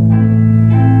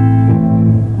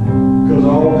 Because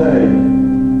all day,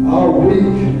 all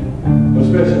week,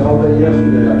 especially all day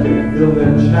yesterday, I kept feeling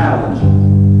that challenge.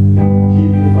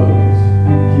 Keep your focus.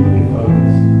 Keep your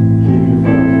focus. Keep your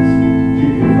focus.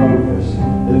 Keep your focus.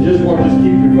 And just want to just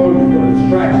keep your focus, but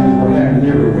distractions were happening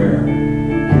everywhere.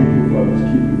 Keep your focus.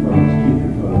 Keep your focus. Keep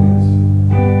your focus.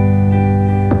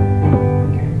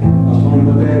 I was talking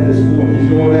to my dad this morning. He's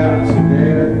going out. I said,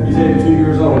 Dad, he's 82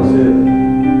 years old. I said,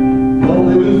 don't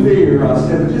live in fear. I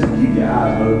said, but just keep your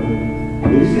eyes open.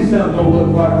 If you see something don't look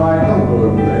quite right, don't go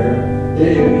over there.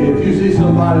 If you see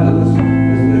somebody that's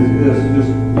just,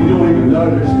 you don't even know,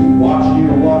 they just keep watching you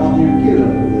and watching you, get up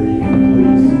and leave,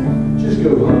 please. Just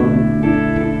go home.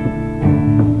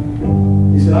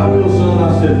 He said, I will, son. I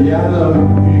said, yeah, I know.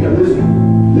 You got to listen.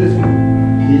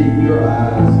 Keep your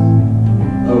eyes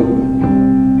open.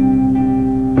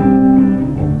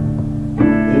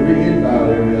 Every head bowed,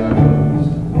 every eye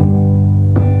closed.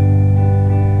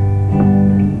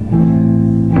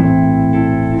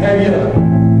 Have you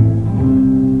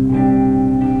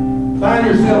find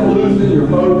yourself losing your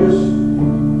focus?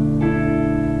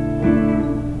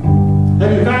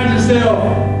 Have you found yourself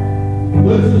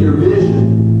losing your vision?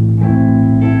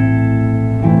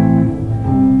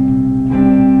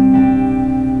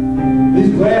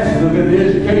 These classes have been the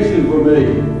education for me.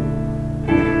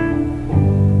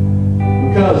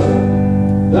 Because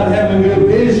not having good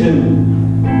vision,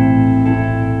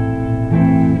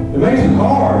 it makes it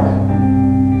hard.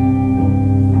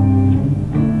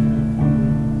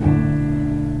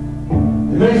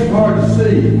 It makes it hard to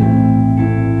see. It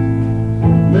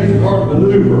makes it hard to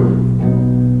maneuver.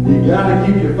 You got to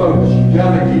keep your focus. You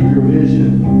got to keep your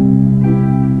vision.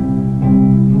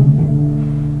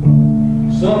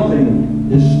 Something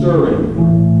is stirring.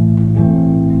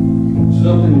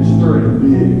 Something is stirring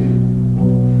big.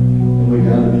 And we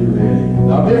got to be ready.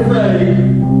 Not be afraid.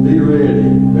 Be ready.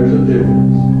 There's a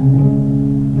difference.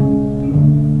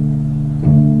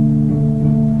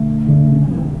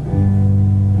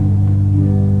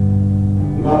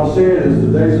 The Bible said is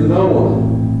the days of Noah.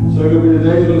 So it'll be the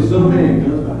days when the Son of Man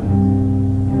comes back.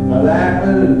 Now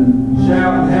laughing and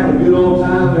shouting, having a good old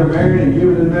time, they're married and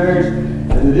giving in marriage,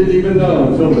 and they didn't even know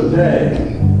until the day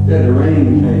that the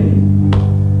rain came.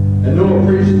 And Noah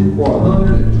preached for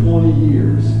 120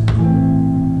 years.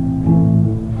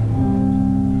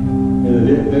 And they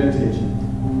didn't pay attention.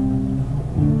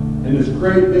 And this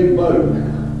great big boat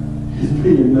is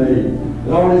being made.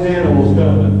 And all these animals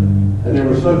coming. And they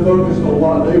were so focused on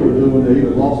what they were doing, they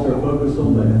even lost their focus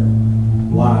on that.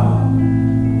 Wow.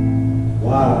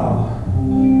 Wow.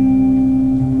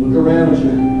 Look around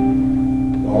you.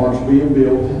 The ark's being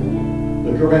built.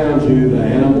 Look around you. The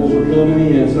animals are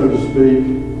coming in, so to speak.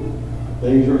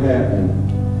 Things are happening.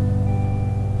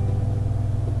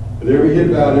 But every head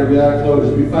bowed, every eye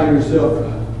closed, if you find yourself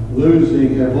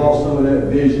losing, have lost some of that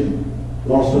vision,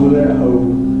 lost some of that hope,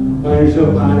 find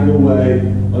yourself hiding away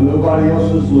when nobody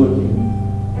else is looking,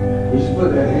 just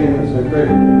put that hand up and say, pray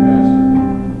for me, Pastor.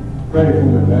 Pray for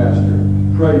me, Pastor.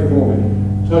 Pray for me.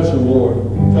 Touch them, Lord.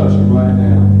 Touch them right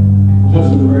now. Touch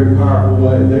them in a very powerful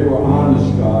way. They were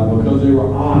honest, God, because they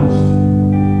were honest.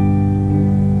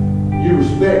 You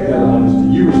respect that honesty.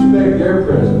 You respect their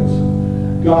presence.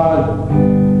 God,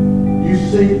 you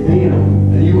seek them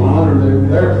and you honor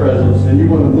their presence, and you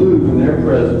want to move in their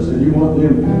presence, and you want to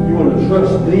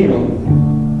trust them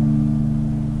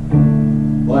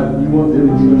like you want them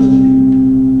to trust you.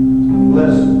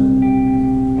 Bless them.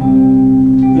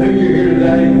 Maybe you're here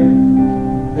today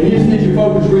and you just need your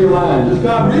focus realigned. Just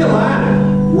God, realign it.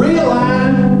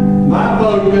 Realign my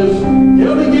focus.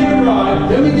 Help me get it right.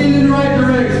 Help me get it in the right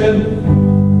direction.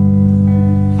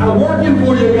 I'm working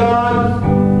for you, God.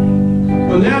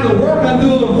 But now the work I'm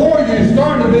doing for you is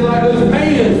starting to be like those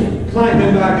pans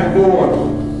clanking back and forth.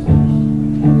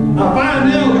 I find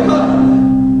now, God,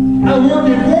 I'm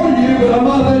working for you, but I'm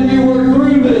not letting you work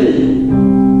through me.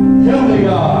 Help me,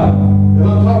 God. If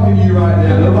I'm talking to you right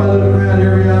now, nobody looking around,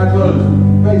 every eye closed.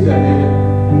 Raise that hand.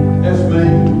 That's me.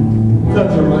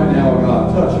 Touch them right now, God.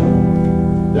 Touch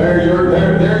them. They're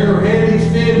your hand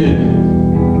extended.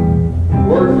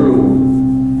 Work through them.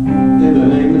 In the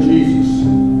name of Jesus.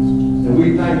 And we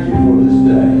thank you for this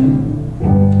day.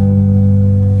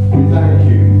 We thank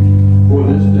you for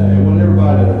this day. I want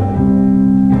everybody to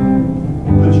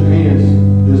put your hands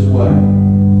this way.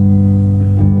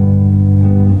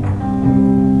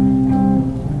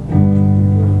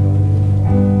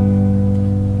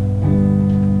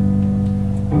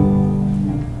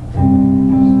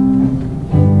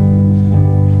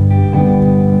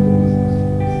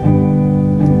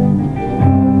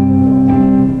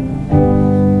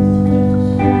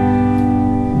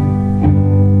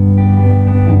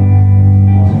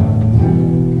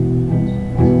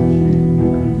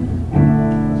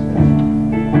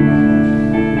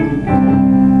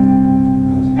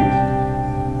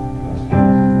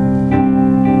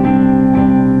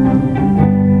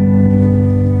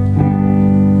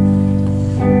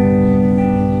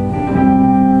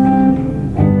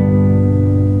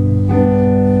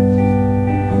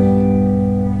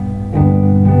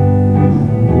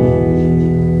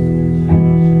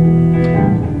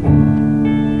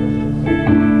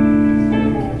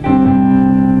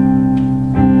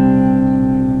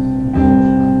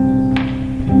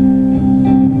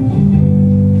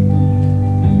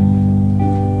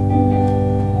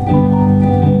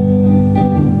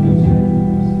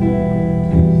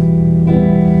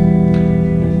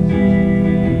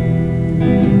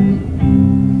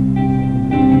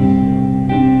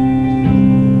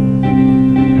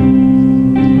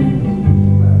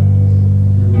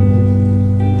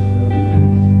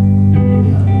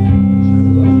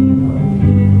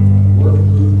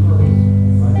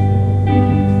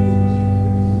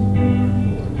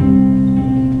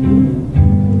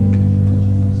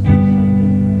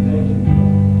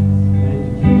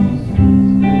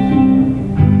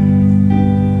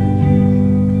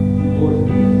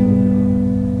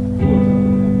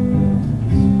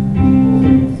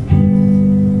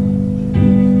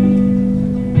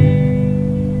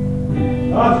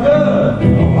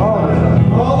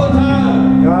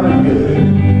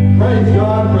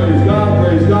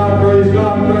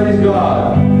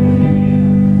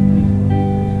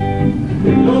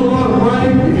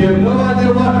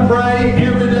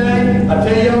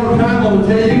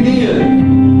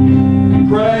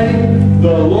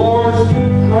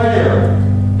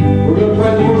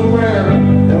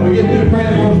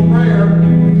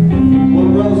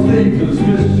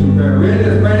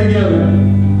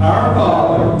 Our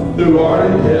Father, who art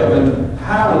in heaven,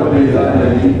 hallowed be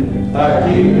thy name.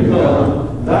 Thy kingdom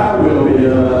come, thy will be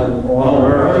done,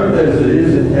 on earth as it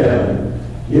is in heaven.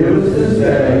 Give us this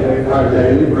day our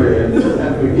daily bread,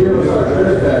 and forgive us our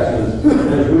trespasses,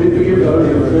 as we forgive those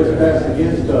who trespass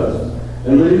against us.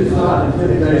 And lead us not into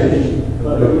temptation,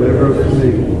 but deliver us from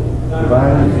evil.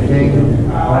 Thine is the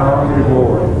kingdom, power, and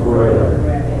glory forever.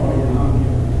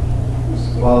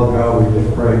 Father God, we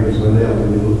just praise you with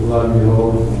them. We love you,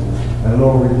 Lord. And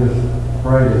Lord, we just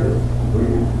pray that we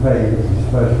pay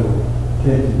special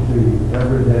attention to you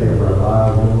every day of our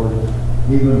lives, Lord.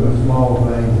 Even the small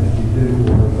things that you do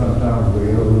for us, sometimes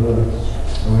we overlook.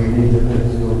 And we need to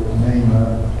lift your name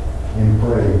up in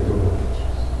praise, Lord.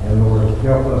 And Lord,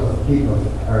 help us to keep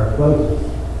our focus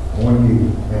on you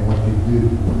and what you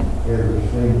do every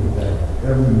single day,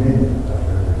 every minute of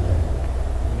every day.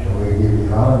 And we give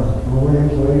you honor, glory, and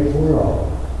praise for it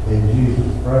all. In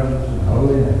Jesus' precious and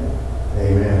holy name.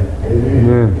 Amen.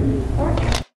 Amen.